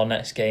all of our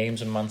next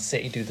games and Man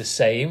City do the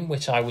same,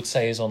 which I would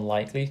say is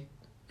unlikely,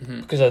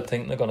 because I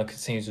think they're going to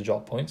continue to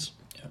drop points.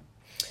 Yeah.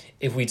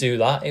 If we do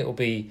that, it'll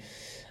be,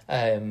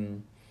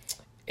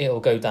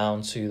 it'll go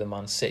down to the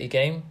Man City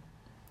game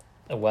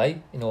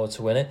away in order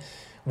to win it,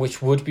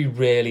 which would be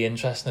really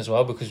interesting as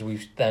well, because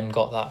we've then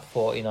got that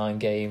 49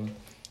 game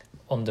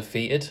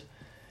undefeated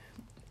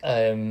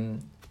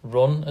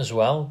run as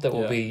well that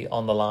will be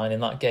on the line in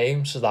that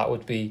game. So that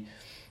would be,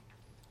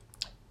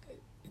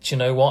 do you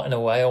know what, in a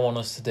way I want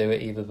us to do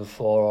it either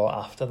before or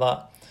after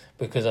that,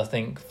 because I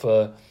think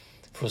for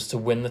us to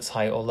win the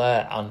title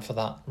there and for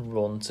that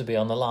run to be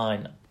on the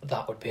line,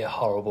 that would be a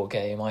horrible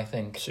game, I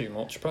think. Too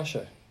much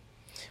pressure.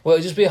 Well,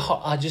 it'd just be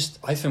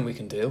I think we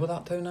can deal with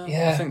that though now.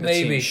 Yeah, I think the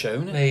team's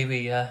shown it.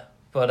 Maybe, yeah.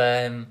 But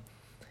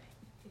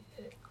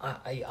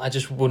I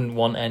just wouldn't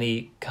want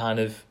any kind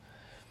of,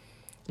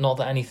 not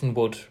that anything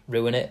would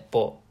ruin it,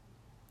 but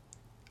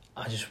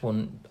I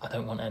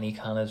don't want any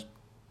kind of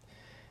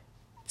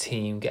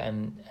team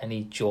getting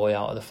any joy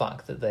out of the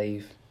fact that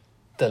they've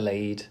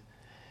delayed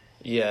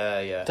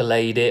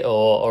it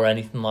or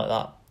anything like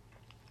that.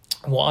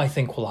 What I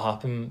think will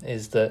happen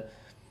is that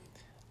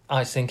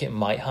I think it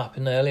might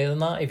happen earlier than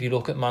that. If you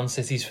look at Man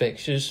City's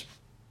fixtures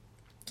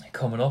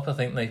coming up, I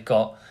think they've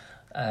got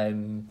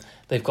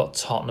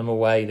Tottenham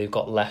away, they've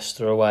got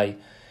Leicester away,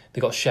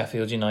 they've got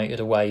Sheffield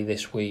United away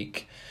this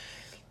week.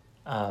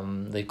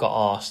 They've got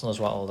Arsenal as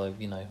well, although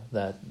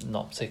they're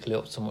not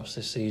particularly up to much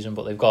this season,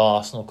 but they've got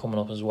Arsenal coming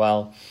up as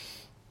well.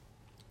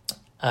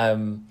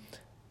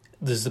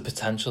 There's the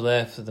potential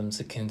there for them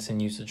to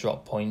continue to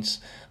drop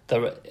points.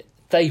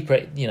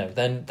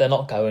 then they're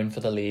not going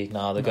for the league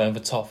now. They're going for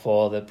top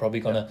 4. They're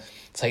probably going to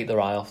take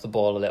their eye off the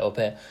ball a little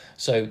bit.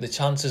 So the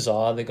chances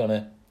are they're going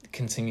to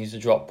continue to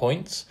drop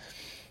points.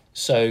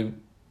 So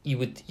you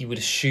would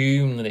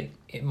assume that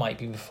it might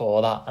be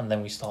before that, and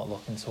then we start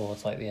looking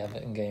towards like the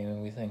Everton game,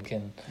 and we're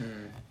thinking,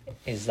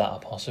 is that a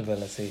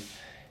possibility?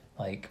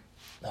 Like,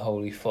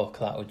 holy fuck,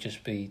 that would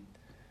just be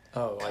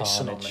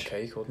icing on the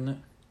cake, wouldn't it?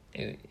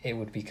 It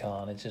would be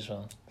carnage as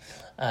well.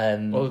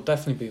 Well, there'd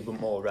definitely be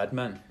more red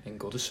men in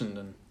Goodison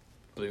than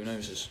Blue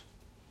Noses.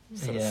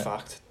 For a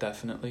fact,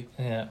 definitely.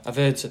 Yeah. I've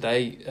heard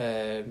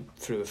today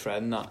through a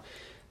friend that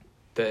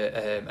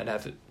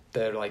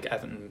they're like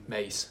Everton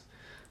mates.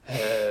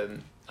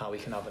 How we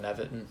can have an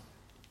Everton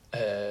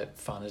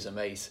fan as a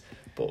mate,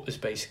 but has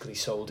basically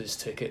sold his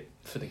ticket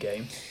for the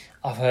game.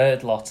 I've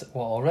heard lots.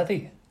 What,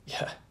 already?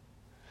 Yeah.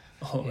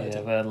 Already. Yeah,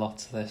 I've heard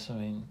lots of this. I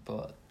mean,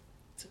 but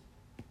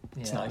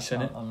it's nice,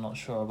 isn't it? I'm not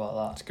sure about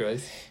that. It's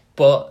great.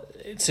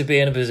 But to be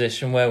in a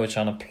position where we're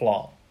trying to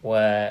plot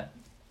where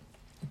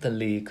the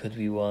league could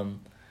be won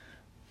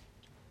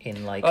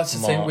in like that's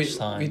the March thing.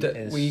 time.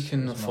 We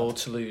can afford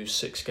to lose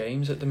 6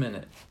 games at the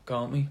minute,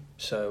 can't we?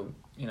 So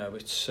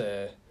it's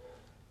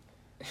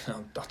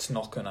that's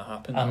not going to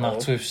happen. And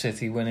that's with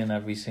City winning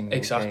every single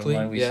game.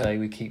 Like we say,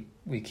 we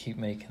keep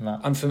making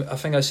that. And I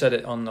think I said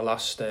it on the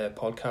last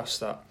podcast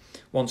that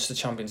once the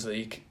Champions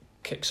League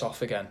kicks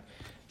off again,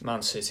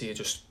 Man City are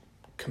just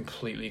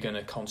completely going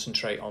to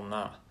concentrate on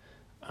that,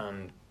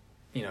 and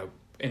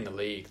in the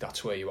league,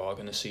 that's where you are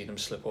going to see them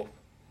slip up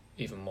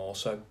even more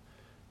so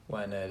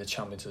when the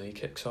Champions League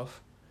kicks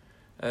off.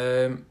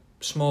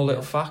 Small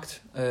little fact.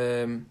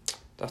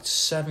 That's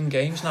 7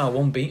 games now,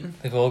 unbeaten.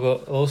 They've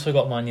also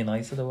got Man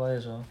United away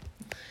as well.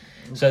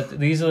 So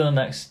these are the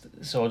next.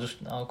 So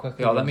I'll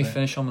quickly. Yeah, let me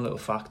finish on a little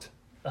fact.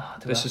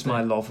 This is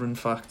my Lovren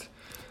fact.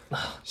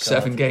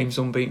 7 games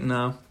unbeaten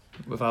now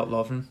without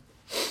Lovren.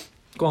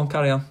 Go on,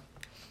 carry on.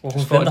 Well,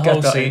 we've been the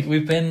whole season.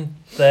 We've been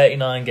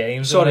 39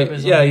 games. Sorry,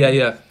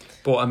 yeah.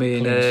 But I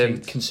mean,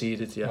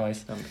 conceded. Yeah, right.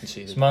 Haven't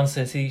conceded. It's Man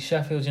City,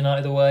 Sheffield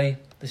United away.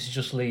 This is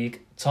just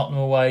league.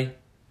 Tottenham away.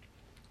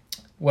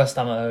 West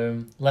Ham at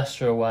home,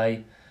 Leicester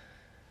away,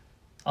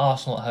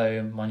 Arsenal at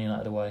home, Man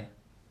United away.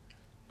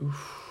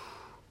 Oof.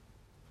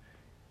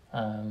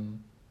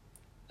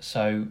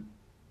 So,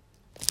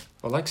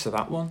 well, like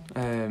that one.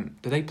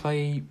 Do they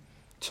play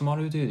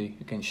tomorrow? Do they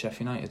against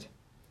Sheffield United?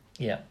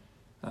 Yeah.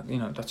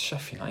 That's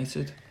Sheffield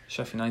United.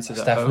 Sheffield United. It's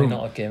at definitely home.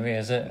 Not a gimme,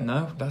 is it?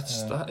 No,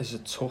 that is a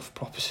tough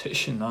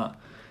proposition. That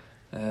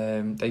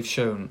they've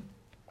shown,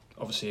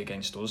 obviously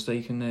against us,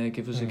 they can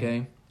give us a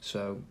game.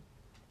 So,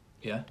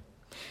 yeah.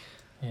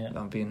 Yeah,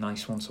 that'd be a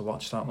nice one to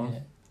watch, that one. Yeah.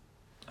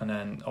 And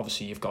then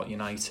obviously you've got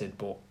United,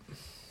 but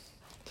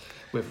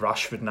with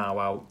Rashford now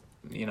out,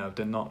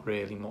 they're not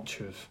really much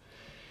of.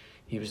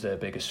 He was their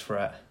biggest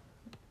threat.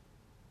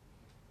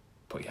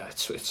 But yeah,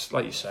 it's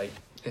like you say,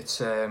 it's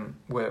we're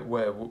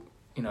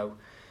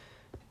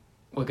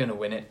gonna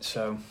win it,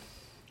 so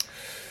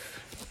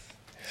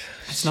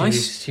it's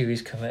nice.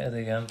 Stewie's committed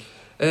again.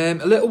 A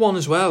little one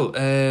as well,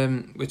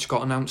 which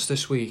got announced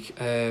this week,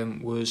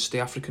 was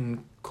the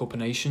African Cup of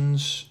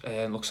Nations.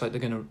 Looks like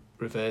they're going to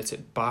revert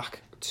it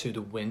back to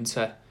the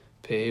winter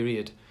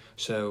period.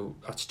 So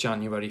that's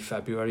January,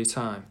 February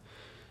time.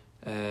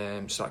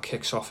 So that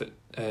kicks off at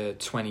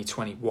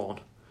 2021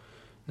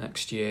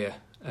 next year.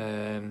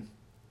 And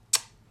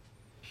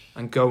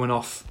going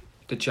off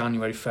the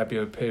January,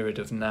 February period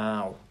of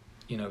now,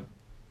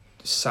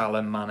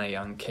 Salah, Mane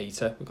and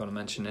Keita, we've got to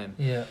mention him,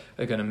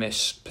 are going to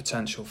miss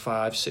potential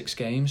 5-6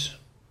 games.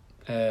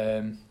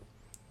 Going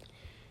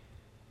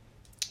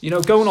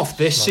off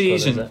this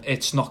season,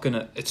 it's not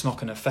gonna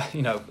affect.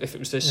 If it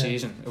was this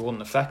season, it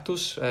wouldn't affect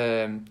us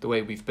the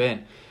way we've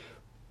been.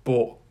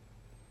 But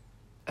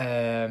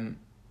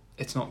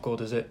it's not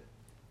good, is it?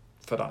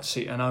 For that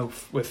season, I know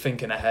we're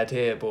thinking ahead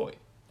here, but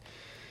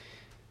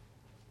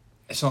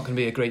it's not going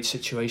to be a great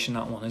situation,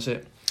 that one, is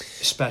it?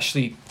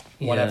 Especially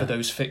whatever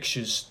those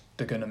fixtures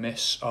they're going to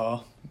miss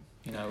are.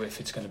 If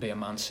it's going to be a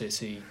Man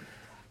City,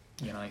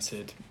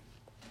 United,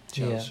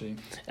 Chelsea,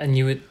 and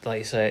you would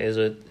like say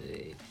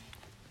it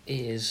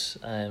is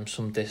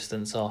some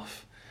distance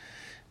off.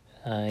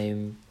 I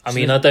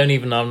mean, I don't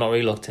even know. I'm not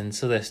really looked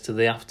into this. Do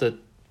they have to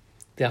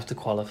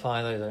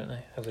qualify though? Don't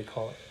they? Have they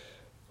qualified?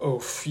 Oh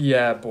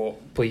yeah, but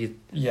you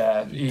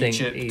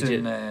Egypt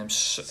and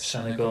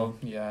Senegal,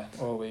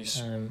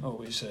 always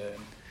qualify.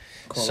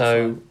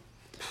 So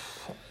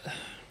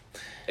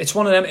it's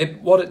one of them.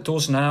 What it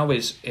does now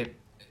is it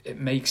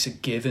makes a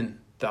given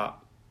that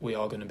we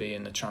are going to be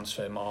in the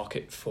transfer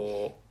market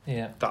for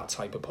that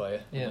type of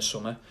player in the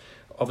summer.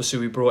 Obviously,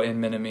 we brought in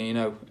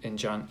Minamino in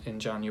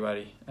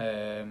January.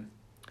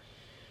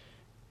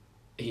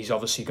 He's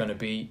obviously going to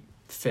be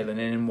filling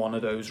in one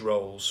of those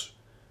roles,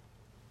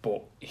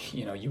 but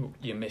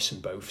you're missing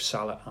both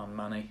Salah and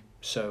Mane.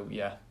 So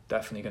yeah,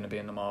 definitely going to be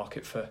in the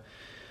market for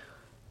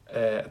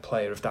a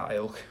player of that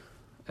ilk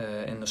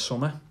in the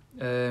summer,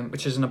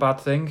 which isn't a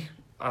bad thing.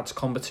 Adds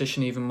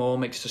competition even more,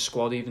 makes the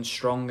squad even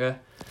stronger.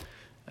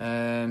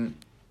 I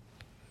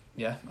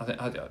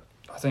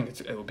I think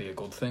it will be a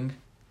good thing.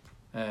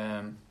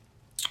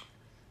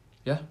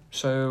 Yeah,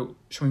 so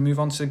shall we move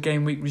on to the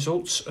game week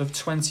results of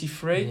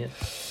 23?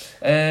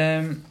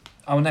 Yeah.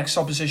 Our next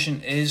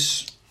opposition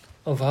is...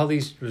 Of how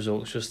these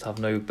results just have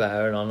no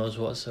bearing on us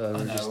whatsoever.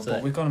 I know,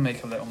 but we've got to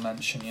make a little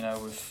mention,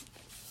 with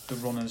the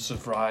runners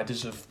of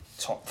riders of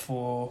top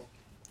 4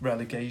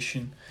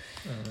 relegation.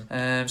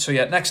 So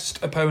yeah,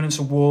 next opponents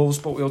are Wolves,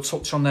 but we'll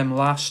touch on them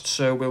last.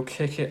 So we'll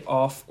kick it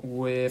off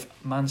with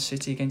Man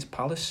City against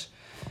Palace.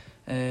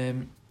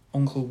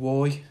 Uncle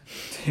Roy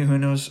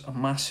doing us a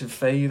massive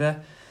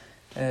favour.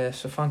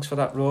 So thanks for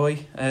that,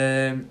 Roy.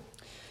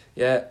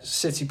 Yeah,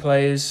 City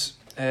players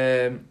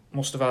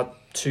must have had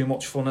too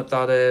much fun at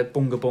that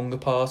bunga bunga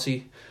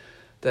party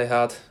they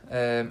had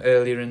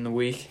earlier in the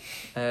week.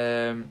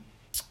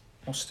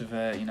 Must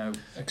have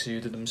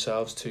exuded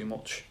themselves too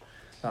much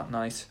that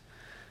night.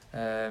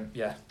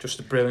 Yeah, just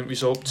a brilliant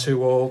result,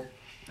 2-2.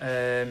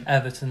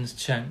 Everton's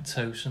Cenk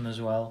Tosun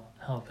as well,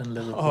 helping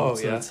Liverpool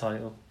to the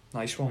title.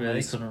 Nice one, really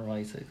mate. Couldn't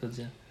write it, could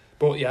you?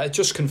 But yeah, it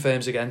just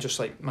confirms again, just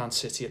like Man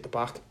City at the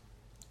back,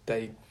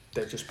 they've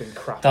just been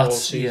crap all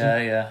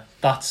season. Yeah.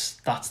 That's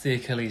the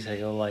Achilles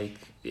heel. Like,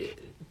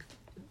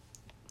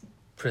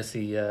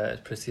 pretty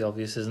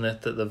obvious, isn't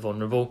it, that they're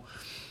vulnerable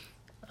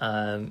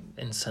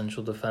in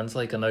central defence.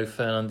 Like, I know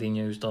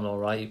Fernandinho's done all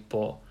right,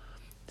 but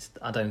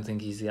I don't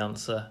think he's the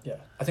answer. Yeah,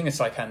 I think it's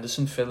like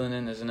Henderson filling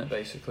in, isn't it,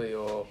 basically,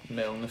 or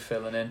Milner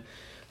filling in.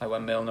 Like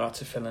when Milner had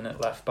to fill in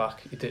at left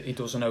back, he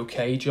does an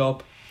okay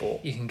job,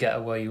 but you can get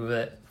away with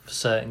it for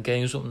certain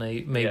games,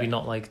 maybe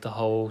not like the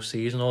whole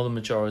season or the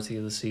majority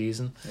of the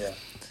season. Yeah,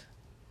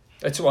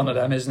 it's one of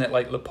them, isn't it?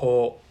 Like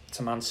Laporte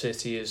to Man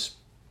City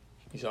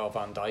he's our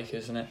Van Dijk,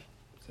 isn't it?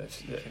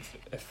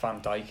 If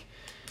Van Dijk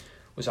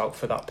was out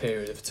for that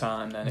period of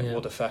time, then it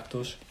would affect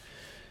us.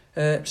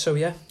 So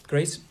yeah,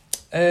 great.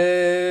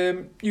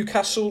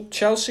 Newcastle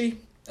Chelsea.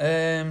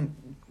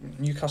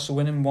 Newcastle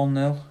winning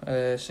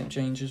 1-0.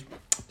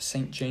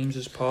 St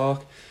James's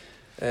Park.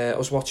 I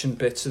was watching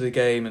bits of the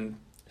game and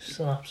it's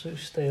an absolute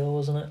steal,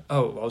 wasn't it?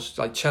 Oh, it was.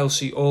 Like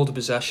Chelsea, all the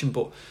possession,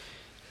 but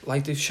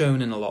like they've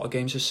shown in a lot of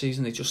games this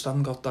season, they just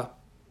haven't got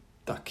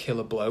that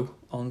killer blow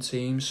on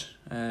teams.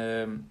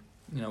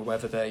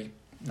 Whether they,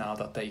 now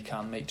that they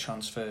can make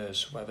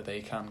transfers, whether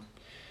they can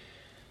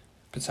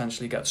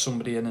potentially get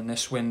somebody in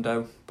this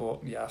window.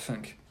 But yeah, I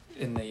think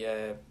in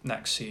the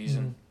next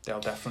season they'll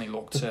definitely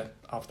look to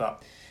have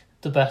that.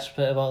 The best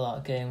bit about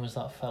that game was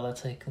that fella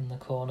taking the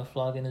corner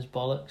flag in his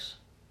bollocks.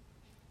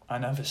 I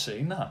never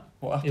seen that.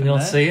 What happened? You've not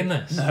there? seen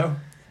this? No.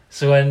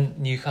 So when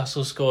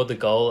Newcastle scored the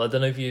goal, I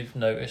don't know if you've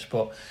noticed,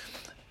 but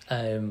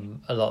a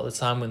lot of the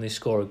time when they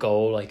score a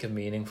goal, like a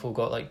meaningful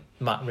goal, like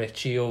Matt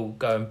Ritchie will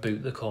go and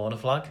boot the corner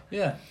flag.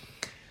 Yeah.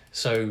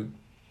 So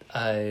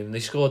they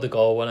scored the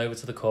goal, went over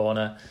to the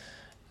corner,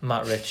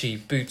 Matt Ritchie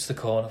boots the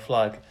corner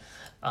flag,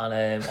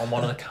 and on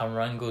one of the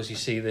camera angles you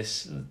see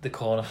the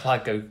corner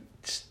flag go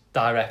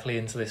directly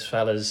into this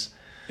fella's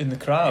in the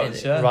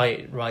crowds,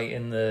 right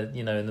in the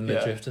in the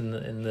midriff, in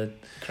the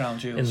crown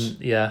jewels,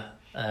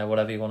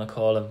 whatever you want to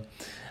call them,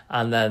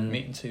 and then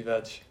meat and two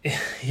veg,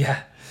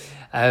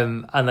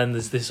 and then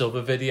there's this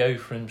other video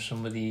from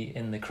somebody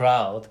in the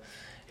crowd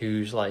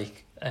who's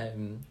like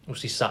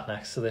obviously sat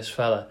next to this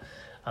fella,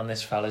 and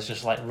this fella's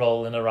just like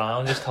rolling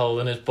around, just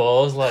holding his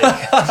balls like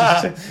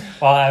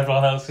while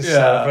everyone else is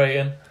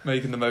celebrating,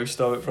 making the most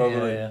of it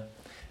probably. Yeah.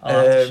 I'll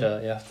have to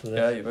show you after this.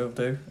 Yeah, you will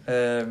do.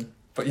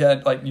 But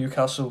yeah, like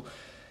Newcastle,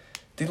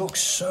 they look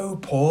so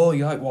poor.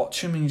 You like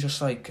watch them and you're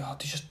just like,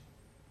 God,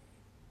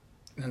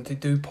 and they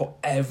do put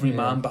every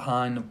man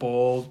behind the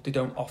ball. They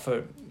don't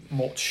offer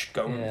much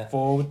going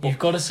forward. But... You've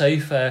got to say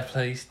fair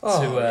play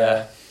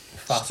to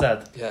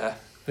Fathead. Yeah.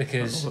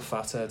 Because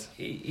Fathead.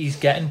 He's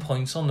getting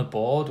points on the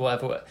board,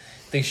 whatever.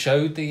 They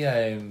showed the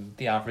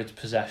average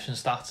possession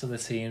stats of the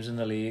teams in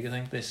the league, I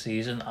think, this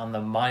season, and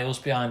they're miles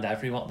behind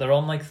everyone. They're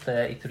on like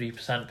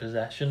 33%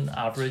 possession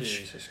average.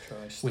 Jesus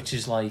Christ. Which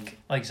is like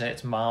I say,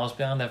 it's miles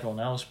behind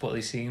everyone else, but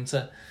they seem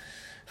to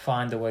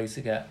find a way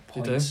to get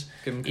points.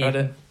 Give him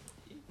credit.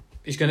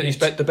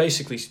 They're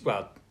basically,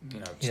 well,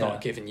 it's not a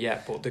given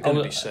yet, but they're going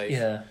to be safe.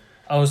 Yeah.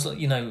 I was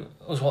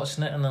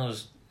watching it and there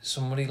was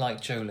somebody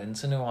like Joe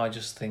Linton who I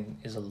just think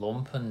is a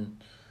lump,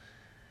 and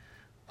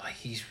like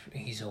he's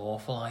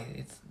awful.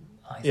 I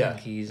think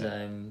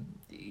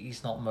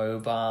he's not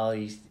mobile.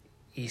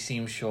 He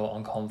seems short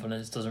on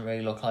confidence. Doesn't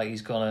really look like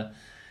he's gonna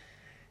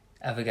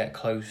ever get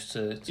close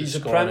to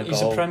scoring a goal.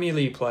 He's a Premier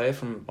League player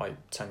from like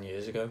 10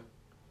 years ago.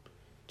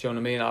 Do you know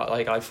what I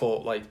mean? I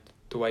thought like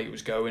the way it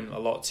was going, a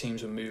lot of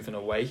teams were moving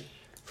away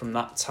from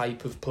that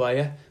type of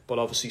player. But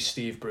obviously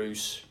Steve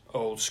Bruce,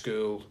 old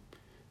school.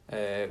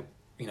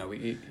 He's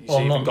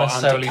I'm not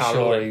necessarily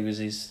sure he was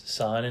his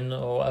signing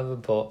or whatever,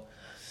 but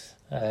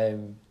I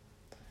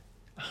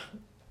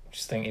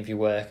just think if you're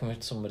working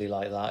with somebody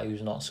like that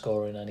who's not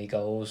scoring any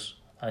goals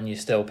and you're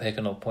still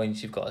picking up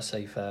points, you've got to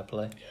say fair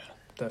play.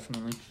 Yeah,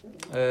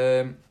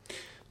 definitely.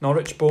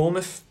 Norwich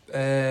Bournemouth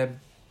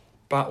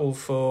battle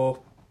for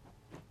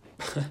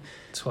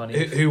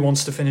 20. Who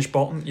wants to finish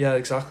bottom? Yeah,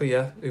 exactly.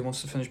 Yeah, who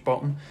wants to finish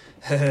bottom?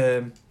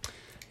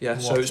 Yeah,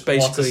 so it's basically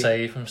what to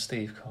say from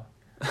Steve Cook.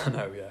 I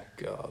know, yeah,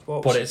 God.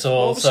 But it's what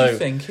was also he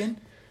thinking?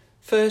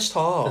 First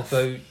half, the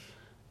vote.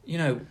 you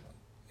know,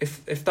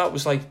 if that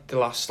was like the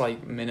last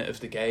like minute of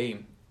the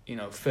game, you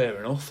know, fair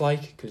enough,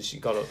 like, because you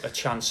got a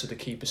chance of the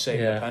keeper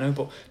saving the penalty.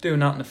 But doing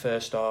that in the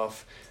first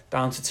half,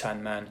 down to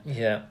 10 men,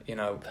 Yeah, you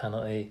know,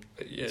 penalty.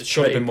 it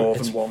should have been more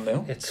than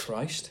 1-0. It's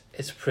Christ.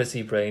 It's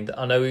pretty brain.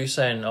 I know you're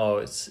saying, oh,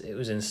 it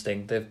was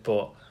instinctive,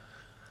 but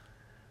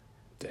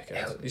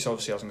Dickhead. He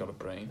obviously hasn't got a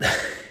brain. Yeah.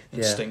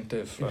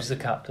 Instinctive. He was the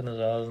captain as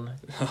well,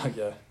 wasn't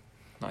he? Yeah,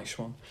 nice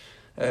one.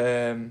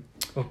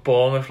 But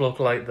Bournemouth look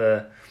like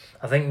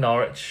I think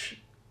Norwich.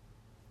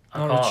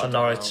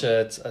 Norwich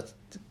are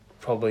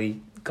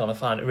probably gonna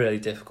find it really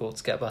difficult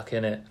to get back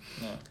in it.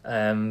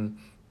 Yeah.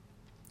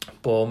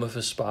 Bournemouth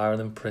are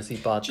spiralling pretty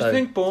bad. Do you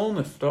think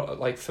Bournemouth?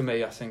 Like for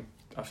me, I think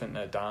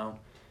they're down.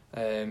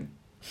 Do you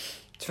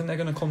think they're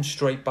going to come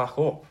straight back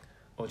up,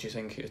 or do you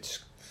think it's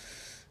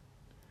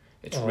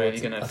really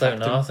going to affect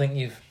them? I don't know. I think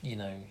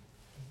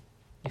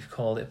you've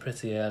called it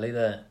pretty early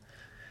there.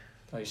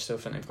 Oh, you still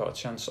think they've got a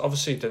chance?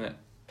 Obviously, didn't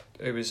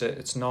it?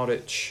 It's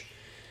Norwich.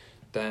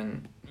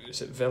 Then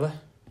is it Villa?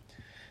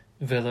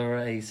 Villa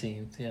are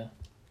 18th. Yeah.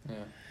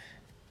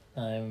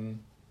 Yeah.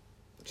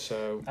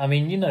 So I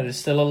mean, there's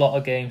still a lot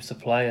of games to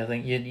play. I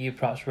think you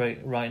perhaps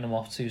writing them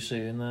off too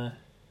soon there.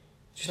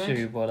 Do you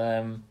think? But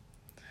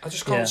I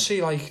just can't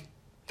see, like,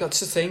 that's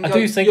the thing. I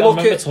do think I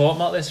remember talking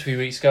about this a few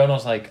weeks ago, and I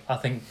was like, I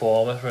think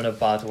Bournemouth are in a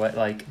bad way.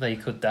 Like, they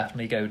could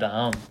definitely go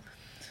down.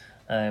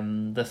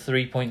 They're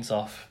 3 points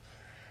off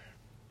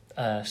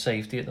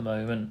safety at the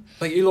moment.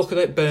 Like, you look at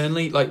it,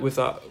 Burnley, like with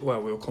that.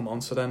 Well, we'll come on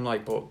to them,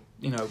 like, but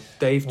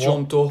they've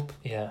jumped up.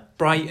 Yeah.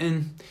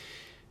 Brighton,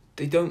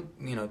 they don't.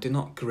 They're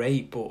not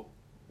great, but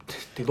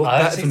they look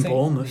better than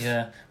Bournemouth.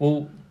 Yeah.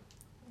 Well,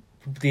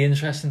 the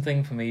interesting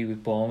thing for me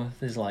with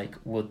Bournemouth is, like,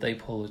 would they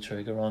pull the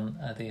trigger on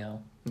Eddie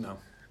Howe? No.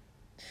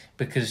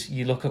 Because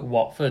you look at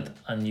Watford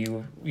and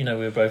we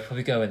were both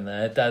probably going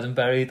there, dead and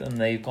buried, and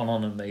they've gone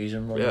on an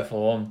amazing run of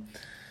form.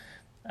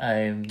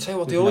 Tell you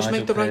what, they always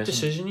make the right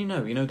decision.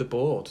 The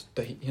board.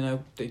 They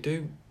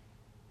do.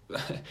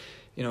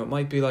 It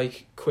might be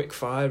like quick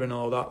fire and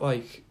all that,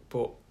 like,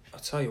 but I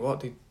tell you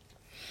what,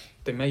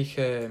 they make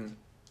it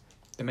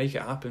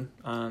happen,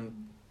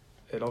 and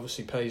it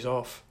obviously pays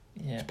off.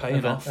 Yeah, it's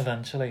paying off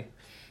eventually.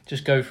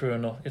 Just go through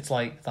enough. It's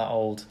like that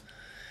old,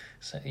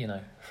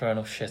 throw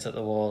enough shit at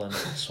the wall and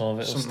some of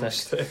it will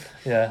stick.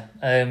 Yeah.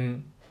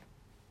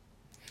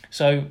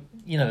 So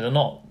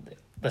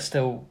they're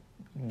still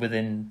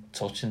within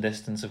touching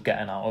distance of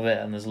getting out of it,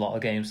 and there's a lot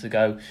of games to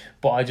go.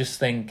 But I just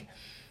think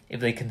if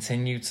they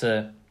continue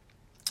to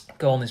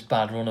go on this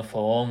bad run of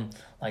form,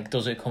 like,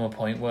 does it come a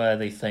point where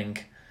they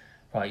think,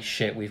 right,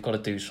 shit, we've got to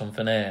do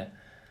something here,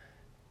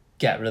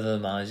 get rid of the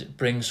manager,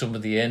 bring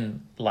somebody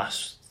in,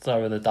 last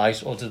throw of the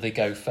dice, or do they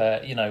go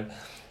for,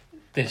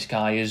 this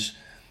guy has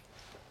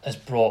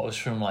brought us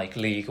from, like,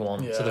 League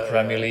One to the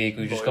Premier League,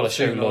 we've just got to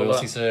show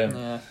loyalty to him.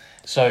 Yeah.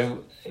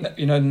 So,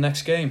 the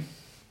next game,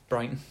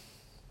 Brighton.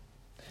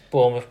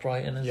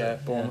 Brighton, is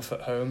it? Bournemouth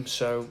at home,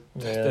 so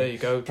there you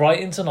go.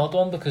 Brighton's an odd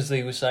one because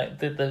they were saying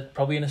they're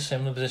probably in a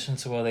similar position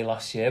to where they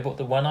last year,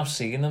 but when I've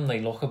seen them, they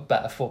look a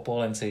better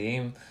footballing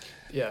team.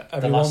 Yeah,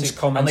 everyone's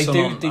commenting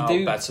on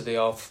how better they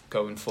are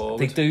going forward.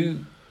 They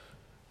do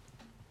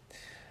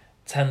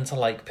tend to,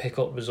 like, pick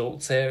up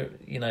results here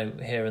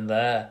and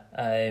there,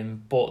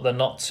 but they're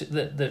not.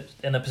 They're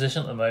in a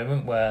position at the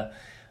moment where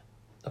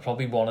they're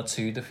probably 1 or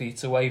 2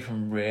 defeats away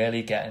from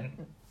really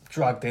getting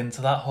dragged into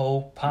that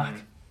whole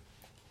pack.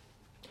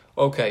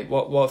 Okay,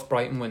 what if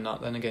Brighton win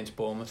that then against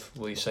Bournemouth?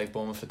 Will you say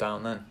Bournemouth are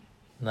down then?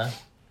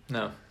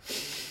 No.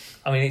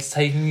 I mean, it's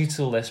taken you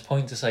till this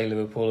point to say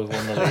Liverpool have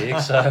won the league,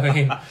 so I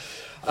mean,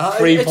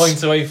 3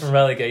 points away from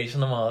relegation.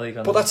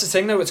 But that's the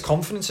thing, though. It's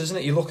confidence, isn't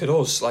it? You look at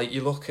us, like,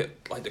 you look at,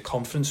 like, the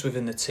confidence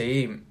within the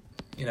team.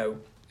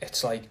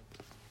 It's like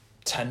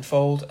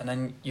tenfold, and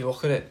then you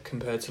look at it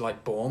compared to,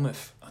 like,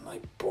 Bournemouth, and,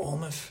 like,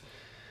 Bournemouth,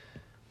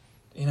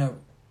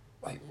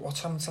 like,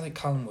 what's happened to, like,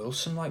 Callum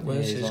Wilson? Like,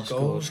 where's his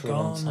goals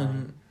gone?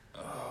 And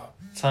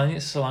Tanya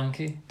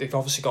Solanke. They've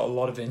obviously got a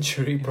lot of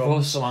injury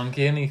problems.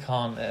 Solanke, and he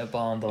can't hit a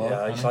barn door.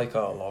 Yeah, he's like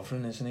our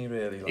Lovren, isn't he?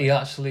 Really? Like, he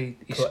actually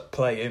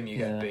play him, you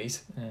get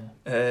beat.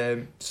 Yeah.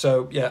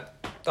 So yeah,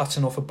 that's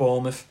enough of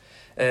Bournemouth.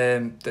 For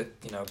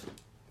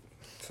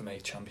me,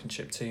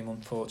 Championship team,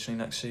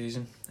 unfortunately, next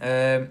season.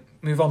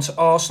 Move on to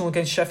Arsenal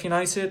against Sheffield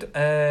United.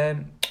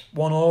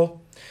 1-1.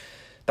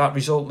 That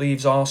result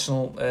leaves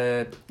Arsenal,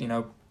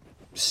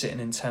 sitting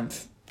in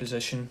 10th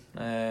position.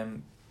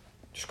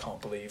 Just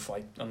can't believe,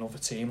 like, another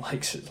team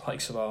likes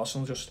of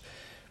Arsenal just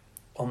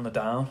on the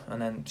down,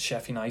 and then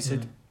Sheffield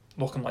United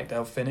looking like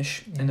they'll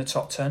finish in the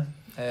top 10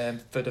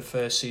 for the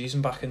first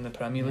season back in the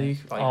Premier League.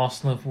 Like,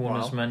 Arsenal have won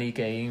as many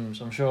games.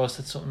 I'm sure I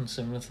said something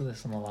similar to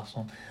this in the last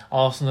one.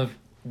 Arsenal have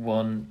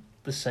won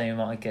the same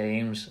amount of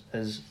games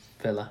as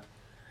Villa.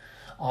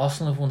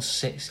 Arsenal have won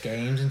 6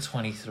 games in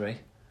 23.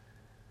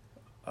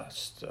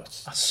 That's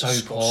so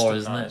disgusting, poor,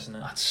 isn't that, it? isn't it?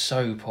 That's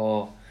so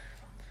poor.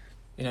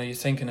 You know, you're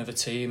thinking of a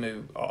team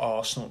who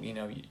Arsenal, you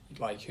know,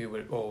 like who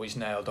were always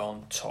nailed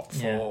on top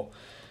four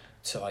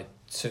to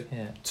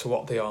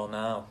what they are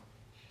now.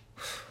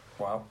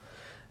 Wow.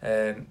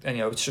 And you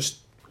know, it's just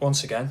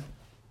once again,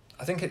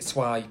 I think it's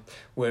why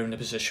we're in the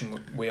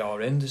position we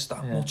are in. There's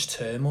that much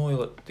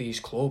turmoil at these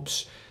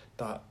clubs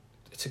that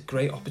it's a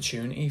great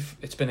opportunity.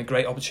 It's been a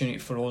great opportunity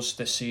for us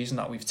this season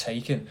that we've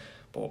taken,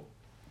 but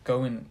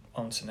going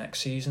on to next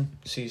season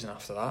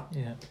after that,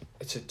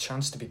 it's a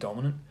chance to be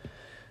dominant.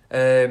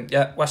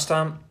 West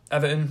Ham,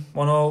 Everton,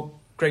 1-1.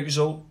 Great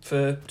result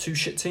for two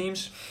shit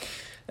teams.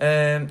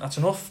 That's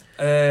enough.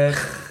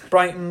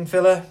 Brighton,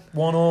 Villa,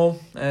 1-1.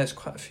 It's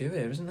quite a few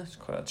here, isn't it? It's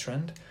quite a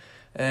trend.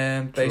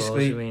 Basically,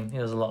 draws, you mean?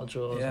 There's a lot of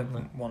draws. Yeah,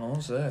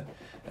 1-1's there.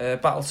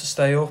 Battle to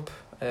stay up.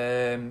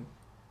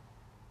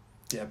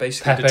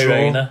 Basically Pepe the draw.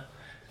 Reina.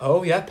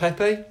 Oh yeah,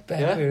 Pepe.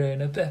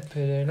 Reina.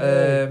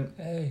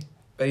 Hey.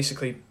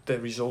 Basically, the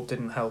result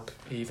didn't help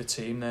either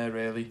team there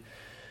really.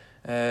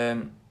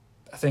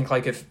 I think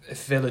like if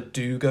Villa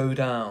do go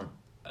down,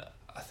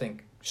 I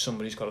think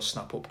somebody's got to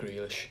snap up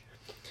Grealish.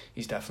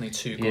 He's definitely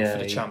too good for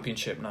the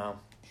Championship now.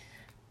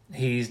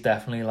 He's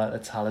definitely like the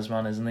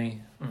talisman, isn't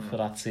he, for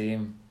that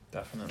team?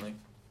 Definitely.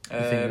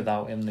 I think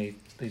without him,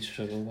 they'd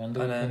struggle. When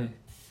do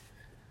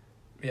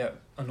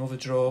another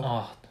draw.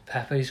 Oh,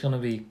 Pepe's going to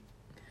be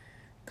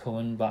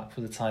coming back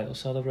for the title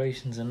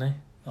celebrations, isn't he?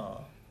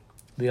 Oh.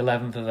 The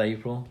 11th of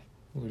April.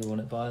 We would have won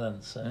it by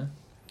then, so... Yeah,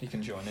 you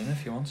can join in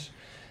if you want.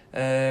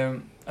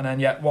 And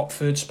then,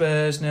 Watford,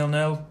 Spurs,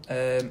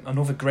 0-0.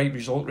 Another great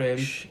result,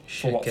 really,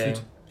 for Watford.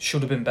 Game.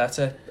 Should have been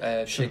better.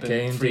 Should have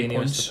been 3 Deeney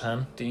points. Missed a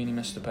pen. Deeney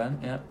missed a pen,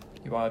 yeah.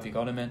 Why have you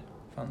got him in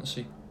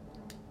fantasy?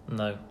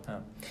 No.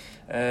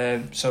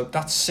 So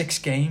that's 6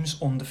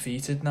 games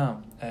undefeated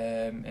now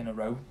in a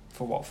row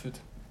for Watford.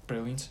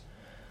 Brilliant.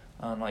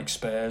 And like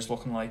Spurs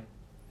looking like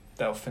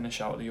they'll finish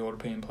out of the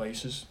European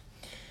places.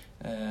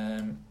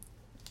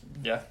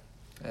 Great.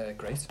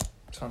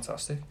 It's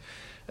fantastic.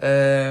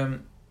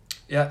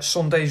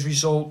 Sunday's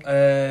result,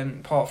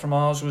 apart from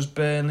ours, was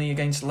Burnley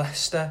against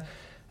Leicester.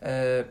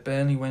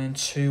 Burnley winning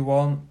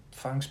 2-1.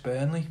 Thanks,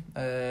 Burnley.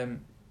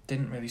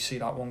 Didn't really see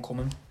that one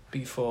coming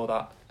before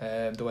that,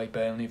 the way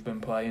Burnley have been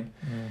playing.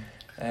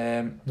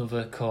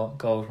 Another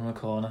goal from a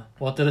corner.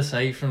 What did I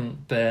say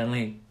from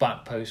Burnley?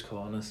 Back post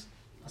corners.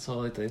 That's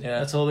all they do. Yeah.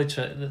 That's all they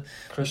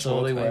that's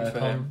all they work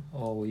on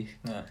all week.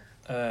 Yeah.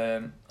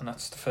 And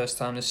that's the first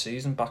time this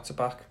season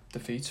back-to-back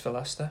defeats for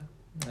Leicester.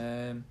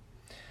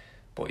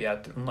 But yeah,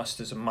 unless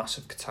there's a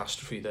massive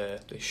catastrophe there,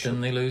 they should.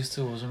 Didn't they lose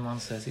to us and Man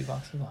City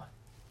back-to-back?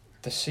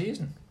 This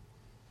season?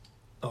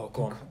 Oh,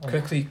 go on.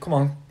 Quickly, come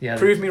on. Yeah,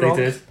 prove me wrong.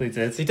 They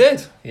did. They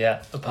did?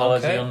 Yeah.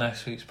 Apology on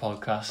next week's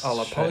podcast.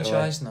 I'll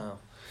apologise now.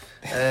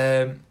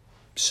 That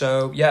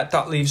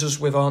leaves us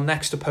with our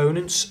next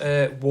opponents.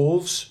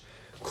 Wolves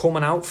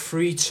coming out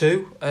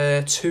 3-2,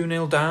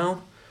 2-0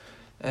 down.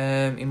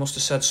 He must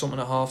have said something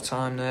at half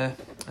time there,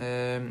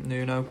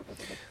 Nuno.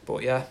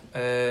 But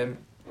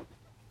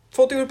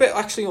thought they were a bit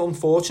actually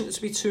unfortunate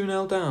to be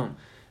 2-0 down,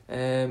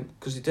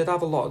 because they did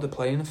have a lot of the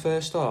play in the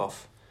first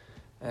half.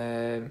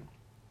 A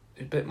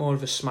bit more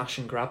of a smash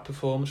and grab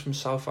performance from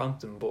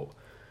Southampton, but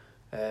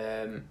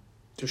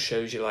just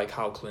shows you like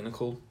how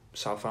clinical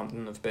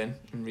Southampton have been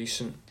in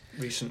recent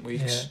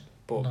weeks.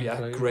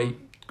 Great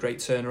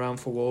turnaround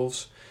for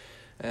Wolves.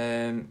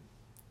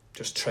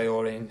 Just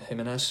Traore and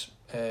Jimenez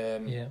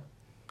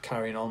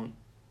carrying on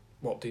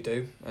what they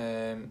do.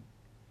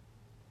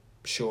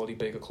 Surely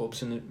bigger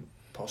clubs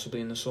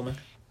possibly in the summer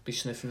be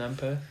sniffing them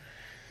pair.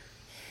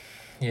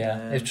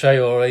 If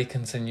Traore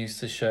continues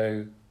to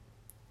show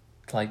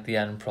like the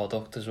end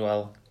product as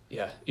well.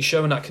 Yeah, he's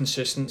showing that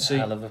consistency.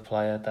 Hell of a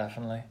player,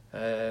 definitely.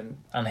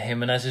 And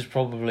Jimenez is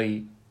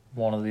probably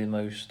one of the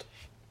most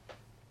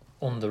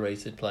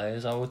underrated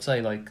players, I would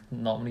say. Like,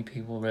 not many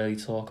people really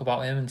talk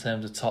about him in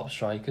terms of top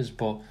strikers,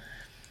 but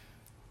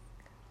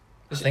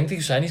I think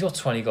he's got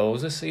 20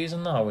 goals this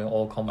season now in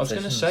all competitions. I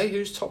was going to say,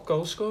 who's top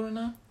goal scorer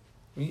now?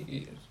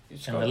 In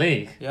the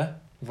league? Yeah.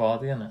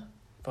 Vardy, isn't it?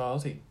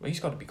 Vardy. Well, he's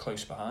got to be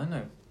close behind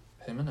now.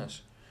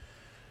 Jimenez.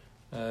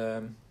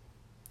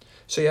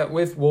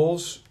 With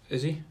Wolves,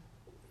 is he?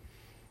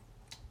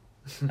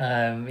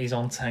 He's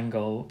on 10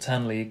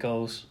 league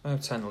goals.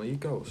 10 league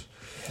goals.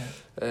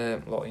 Yeah.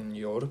 A lot in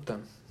Europe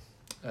then.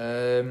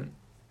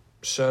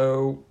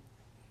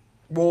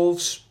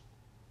 Wolves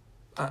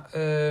at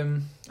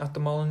the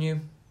Molineux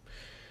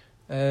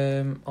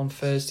on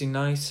Thursday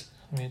night.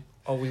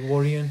 Are we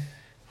worrying?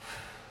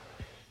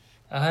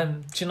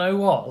 Do you know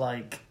what?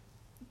 Like,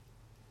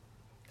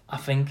 I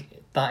think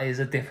that is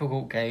a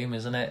difficult game,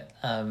 isn't it?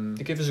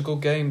 They gave us a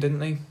good game, didn't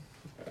they?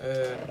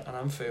 At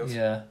Anfield.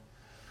 Yeah.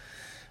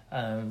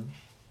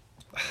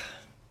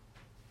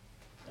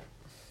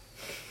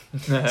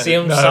 See,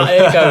 I'm sat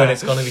here going,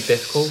 it's going to be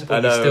difficult,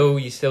 but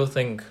you still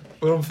think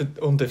we're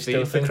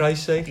undefeated, for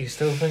Christ's sake. You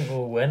still think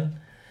we'll win.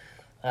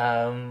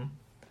 As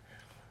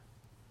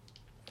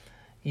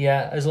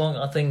long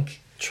I think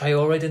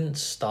Traore didn't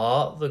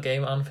start the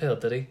game at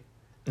Anfield, did he?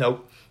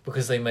 No.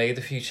 Because they made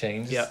a few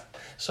changes. Yeah.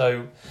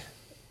 So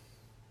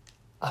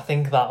I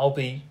think that'll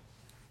be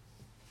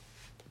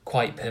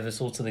quite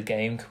pivotal to the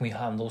game. Can we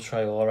handle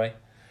Traore?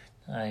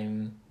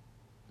 And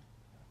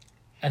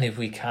if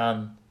we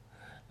can,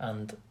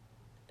 and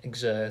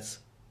exert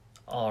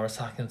our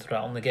attacking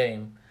threat on the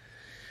game,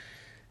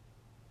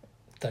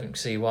 don't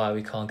see why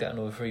we can't get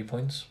another 3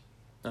 points.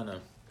 I know.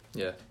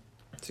 Yeah.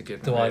 To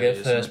give Do I get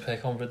first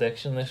pick on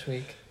prediction this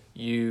week?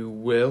 You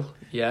will,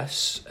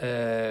 yes.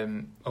 Okay,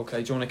 do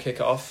you want to kick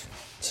it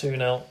off?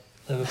 2-0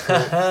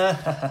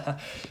 Liverpool.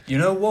 You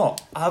know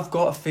what? I've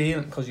got a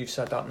feeling, because you've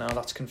said that now,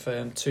 that's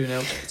confirmed.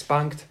 2-0, it's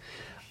banked.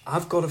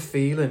 I've got a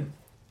feeling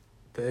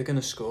they're going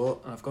to score,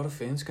 and I've got a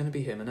feeling it's going to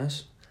be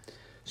Jimenez.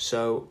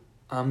 So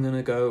I'm going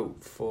to go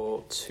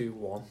for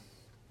 2-1.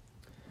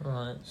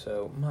 Right.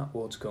 So Matt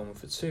Wood's going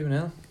for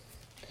 2-0.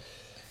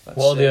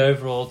 What are the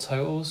overall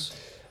totals?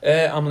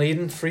 I'm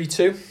leading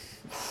 3-2.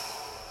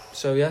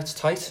 So yeah, it's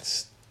tight.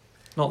 It's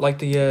not like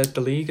the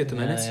league at the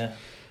minute.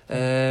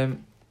 Yeah.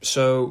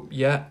 So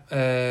yeah,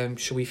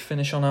 shall we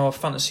finish on our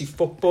fantasy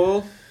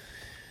football?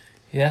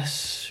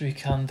 Yes, we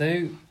can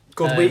do.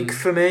 Good week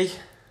for me,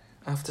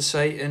 I have to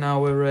say, in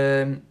our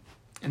in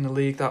the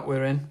league that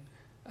we're in.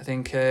 I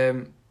think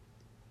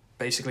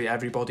basically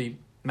everybody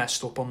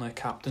messed up on their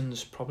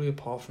captains, probably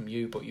apart from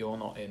you, but you're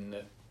not in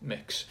the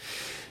mix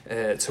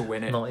to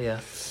win it. Not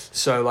yet.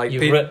 So like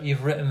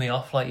you've written me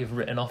off like you've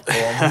written off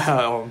Bournemouth.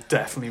 Oh, I'm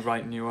definitely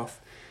writing you off.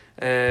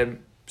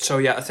 So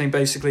yeah, I think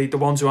basically the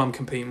ones who I'm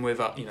competing with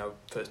at,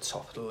 for the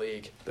top of the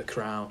league, the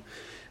crown.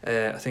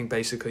 I think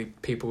basically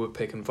people were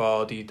picking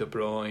Vardy, De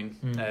Bruyne,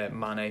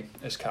 Mane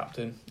as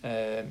captain.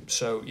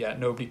 So yeah,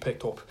 nobody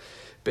picked up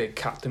big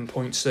captain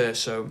points there.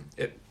 So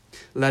it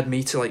led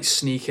me to like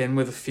sneak in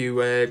with a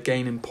few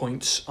gaining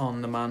points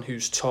on the man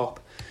who's top.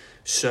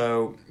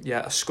 So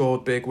yeah, I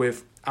scored big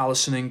with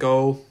Alisson in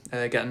goal,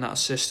 getting that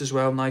assist as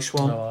well. Nice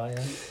one. Oh,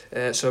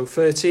 yeah. So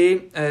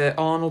 13,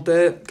 Arnold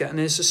there getting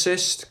his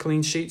assist,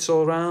 clean sheets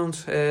all round.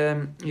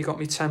 He got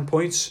me 10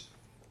 points,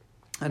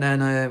 and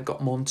then I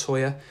got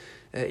Montoya.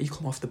 He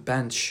come off the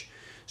bench,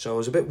 so I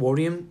was a bit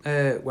worrying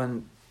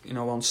when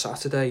on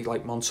Saturday,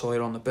 like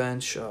Montoya on the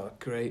bench. Oh,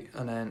 great!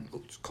 And then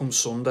come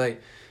Sunday,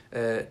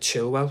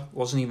 Chilwell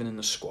wasn't even in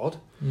the squad.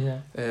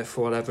 Yeah.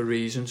 For whatever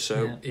reason,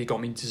 so he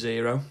got me to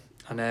 0,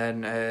 and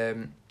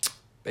then.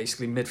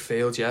 Basically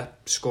midfield,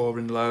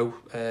 scoring low.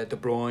 De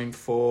Bruyne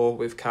 4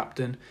 with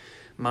captain,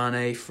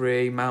 Mane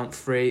 3, Mount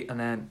 3, and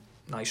then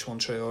nice one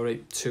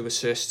Traore 2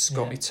 assists,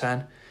 got me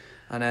 10.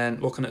 And then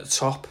looking at the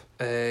top,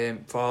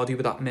 Vardy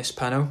with that missed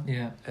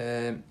penalty.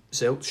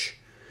 Zilch.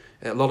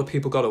 A lot of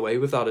people got away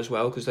with that as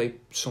well because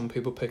some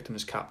people picked him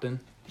as captain.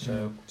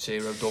 So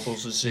 0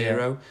 doubles as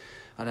 0,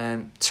 and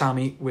then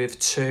Tammy with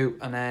 2,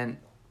 and then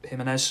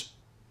Jimenez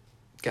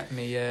getting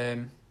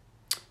me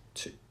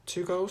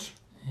 2 goals.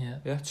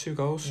 Yeah, 2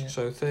 goals. Yeah.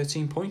 So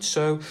 13 points.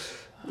 So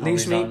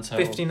leaves me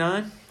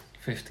 59.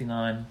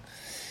 59.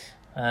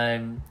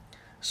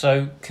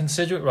 So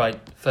consider it right.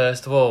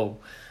 First of all,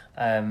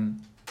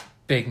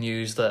 big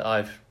news that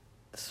I've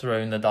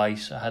thrown the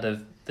dice ahead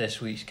of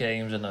this week's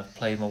games and I've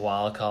played my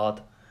wild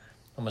card.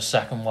 On my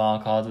second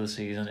wild card of the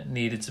season. It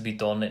needed to be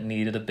done. It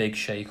needed a big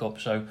shake up.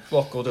 So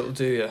what good it'll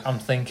do you? I'm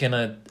thinking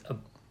a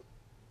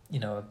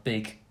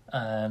big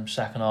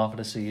second half of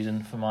the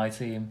season for my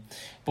team.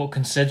 But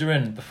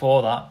considering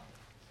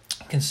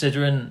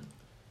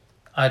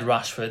I had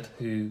Rashford,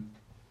 who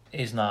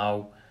is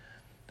now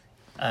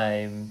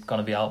going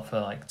to be out for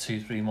like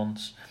 2-3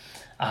 months.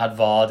 I had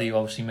Vardy, who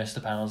obviously missed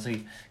the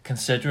penalty.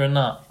 Considering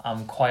that,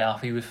 I'm quite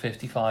happy with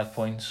 55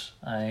 points.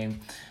 I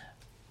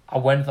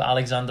went for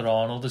Alexander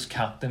Arnold as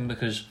captain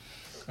because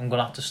I'm going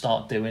to have to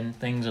start doing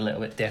things a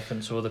little bit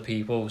different to other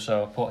people.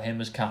 So I put him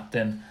as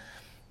captain.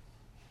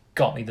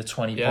 Got me the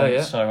 20 points,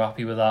 yeah. so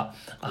happy with that.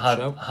 I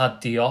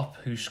had Diop,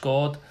 who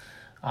scored.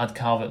 I had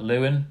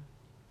Calvert-Lewin,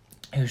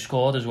 who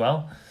scored as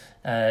well.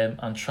 And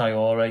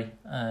Traore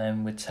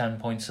with 10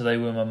 points. So they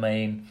were my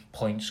main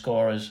point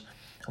scorers.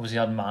 Obviously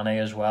I had Mane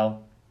as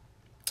well,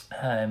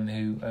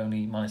 who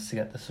only managed to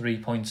get the 3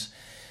 points.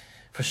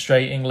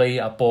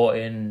 Frustratingly, I bought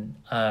in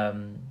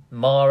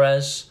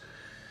Mahrez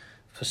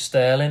for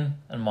Sterling,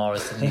 and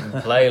Mahrez didn't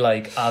even play.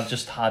 Like, I've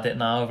just had it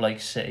now of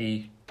like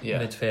City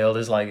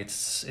midfielders. Like,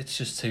 it's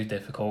just too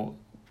difficult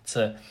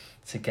to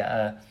get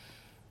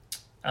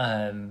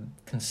a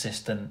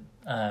consistent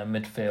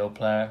midfield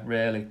player,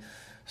 really.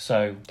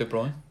 So De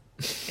Bruyne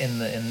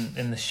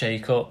in the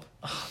shake up,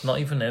 not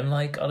even him.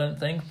 Like, I don't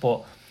think,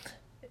 but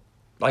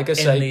like I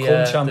say,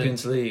 come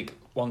Champions League.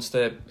 Once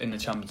they're in the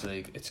Champions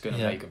League, it's going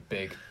to make a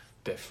big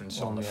difference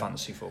on the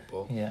fantasy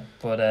football. Yeah,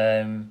 but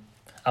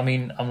I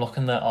mean, I'm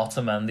looking at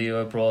Otamendi, who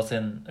I brought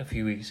in a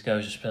few weeks ago.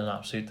 Has just been an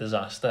absolute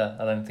disaster.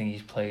 I don't think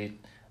he's played.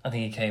 I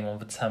think he came on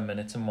for 10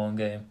 minutes in one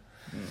game.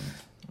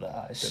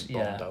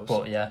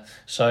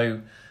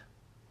 So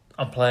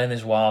I'm playing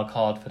this wild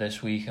card for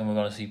this week, and we're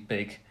going to see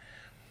big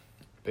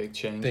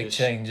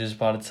changes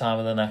by the time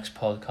of the next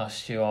podcast.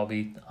 Stu, I'll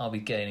be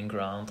gaining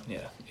ground.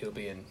 Yeah, you'll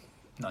be in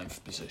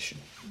 9th position.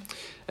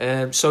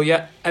 So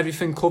yeah,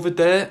 everything covered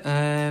there.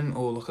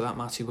 Oh, look at that,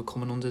 Matty. We're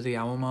coming under the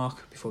hour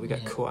mark before we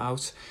get cut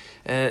out.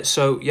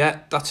 So yeah,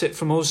 that's it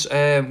from us.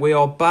 We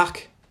are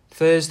back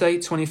Thursday,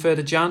 23rd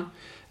of Jan,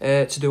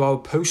 to do our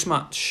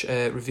post-match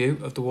review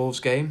of the Wolves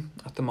game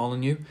at the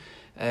Molineux.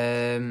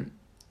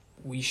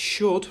 We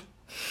should,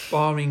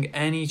 barring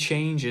any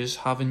changes,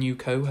 have a new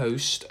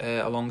co-host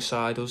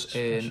alongside us.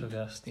 Special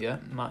guest. Yeah,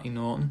 Matty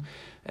Norton.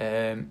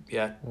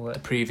 The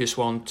previous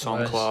one,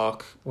 Tom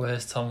Clark.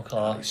 Where's Tom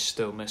Clark? He's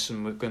still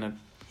missing. We're going to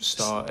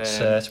start...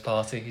 search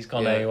party. He's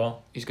gone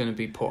AWOL. He's going to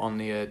be put on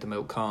the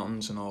milk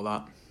cartons and all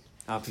that.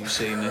 Have you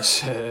seen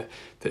this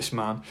this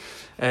man?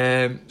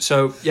 Remember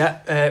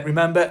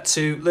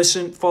to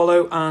listen,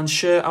 follow and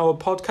share our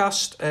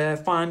podcast.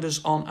 Find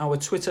us on our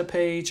Twitter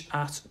page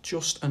at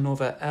Just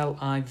Another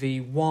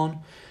LIV1.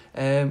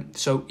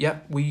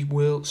 We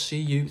will see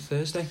you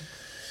Thursday.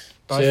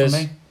 Bye from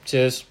me.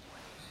 Cheers.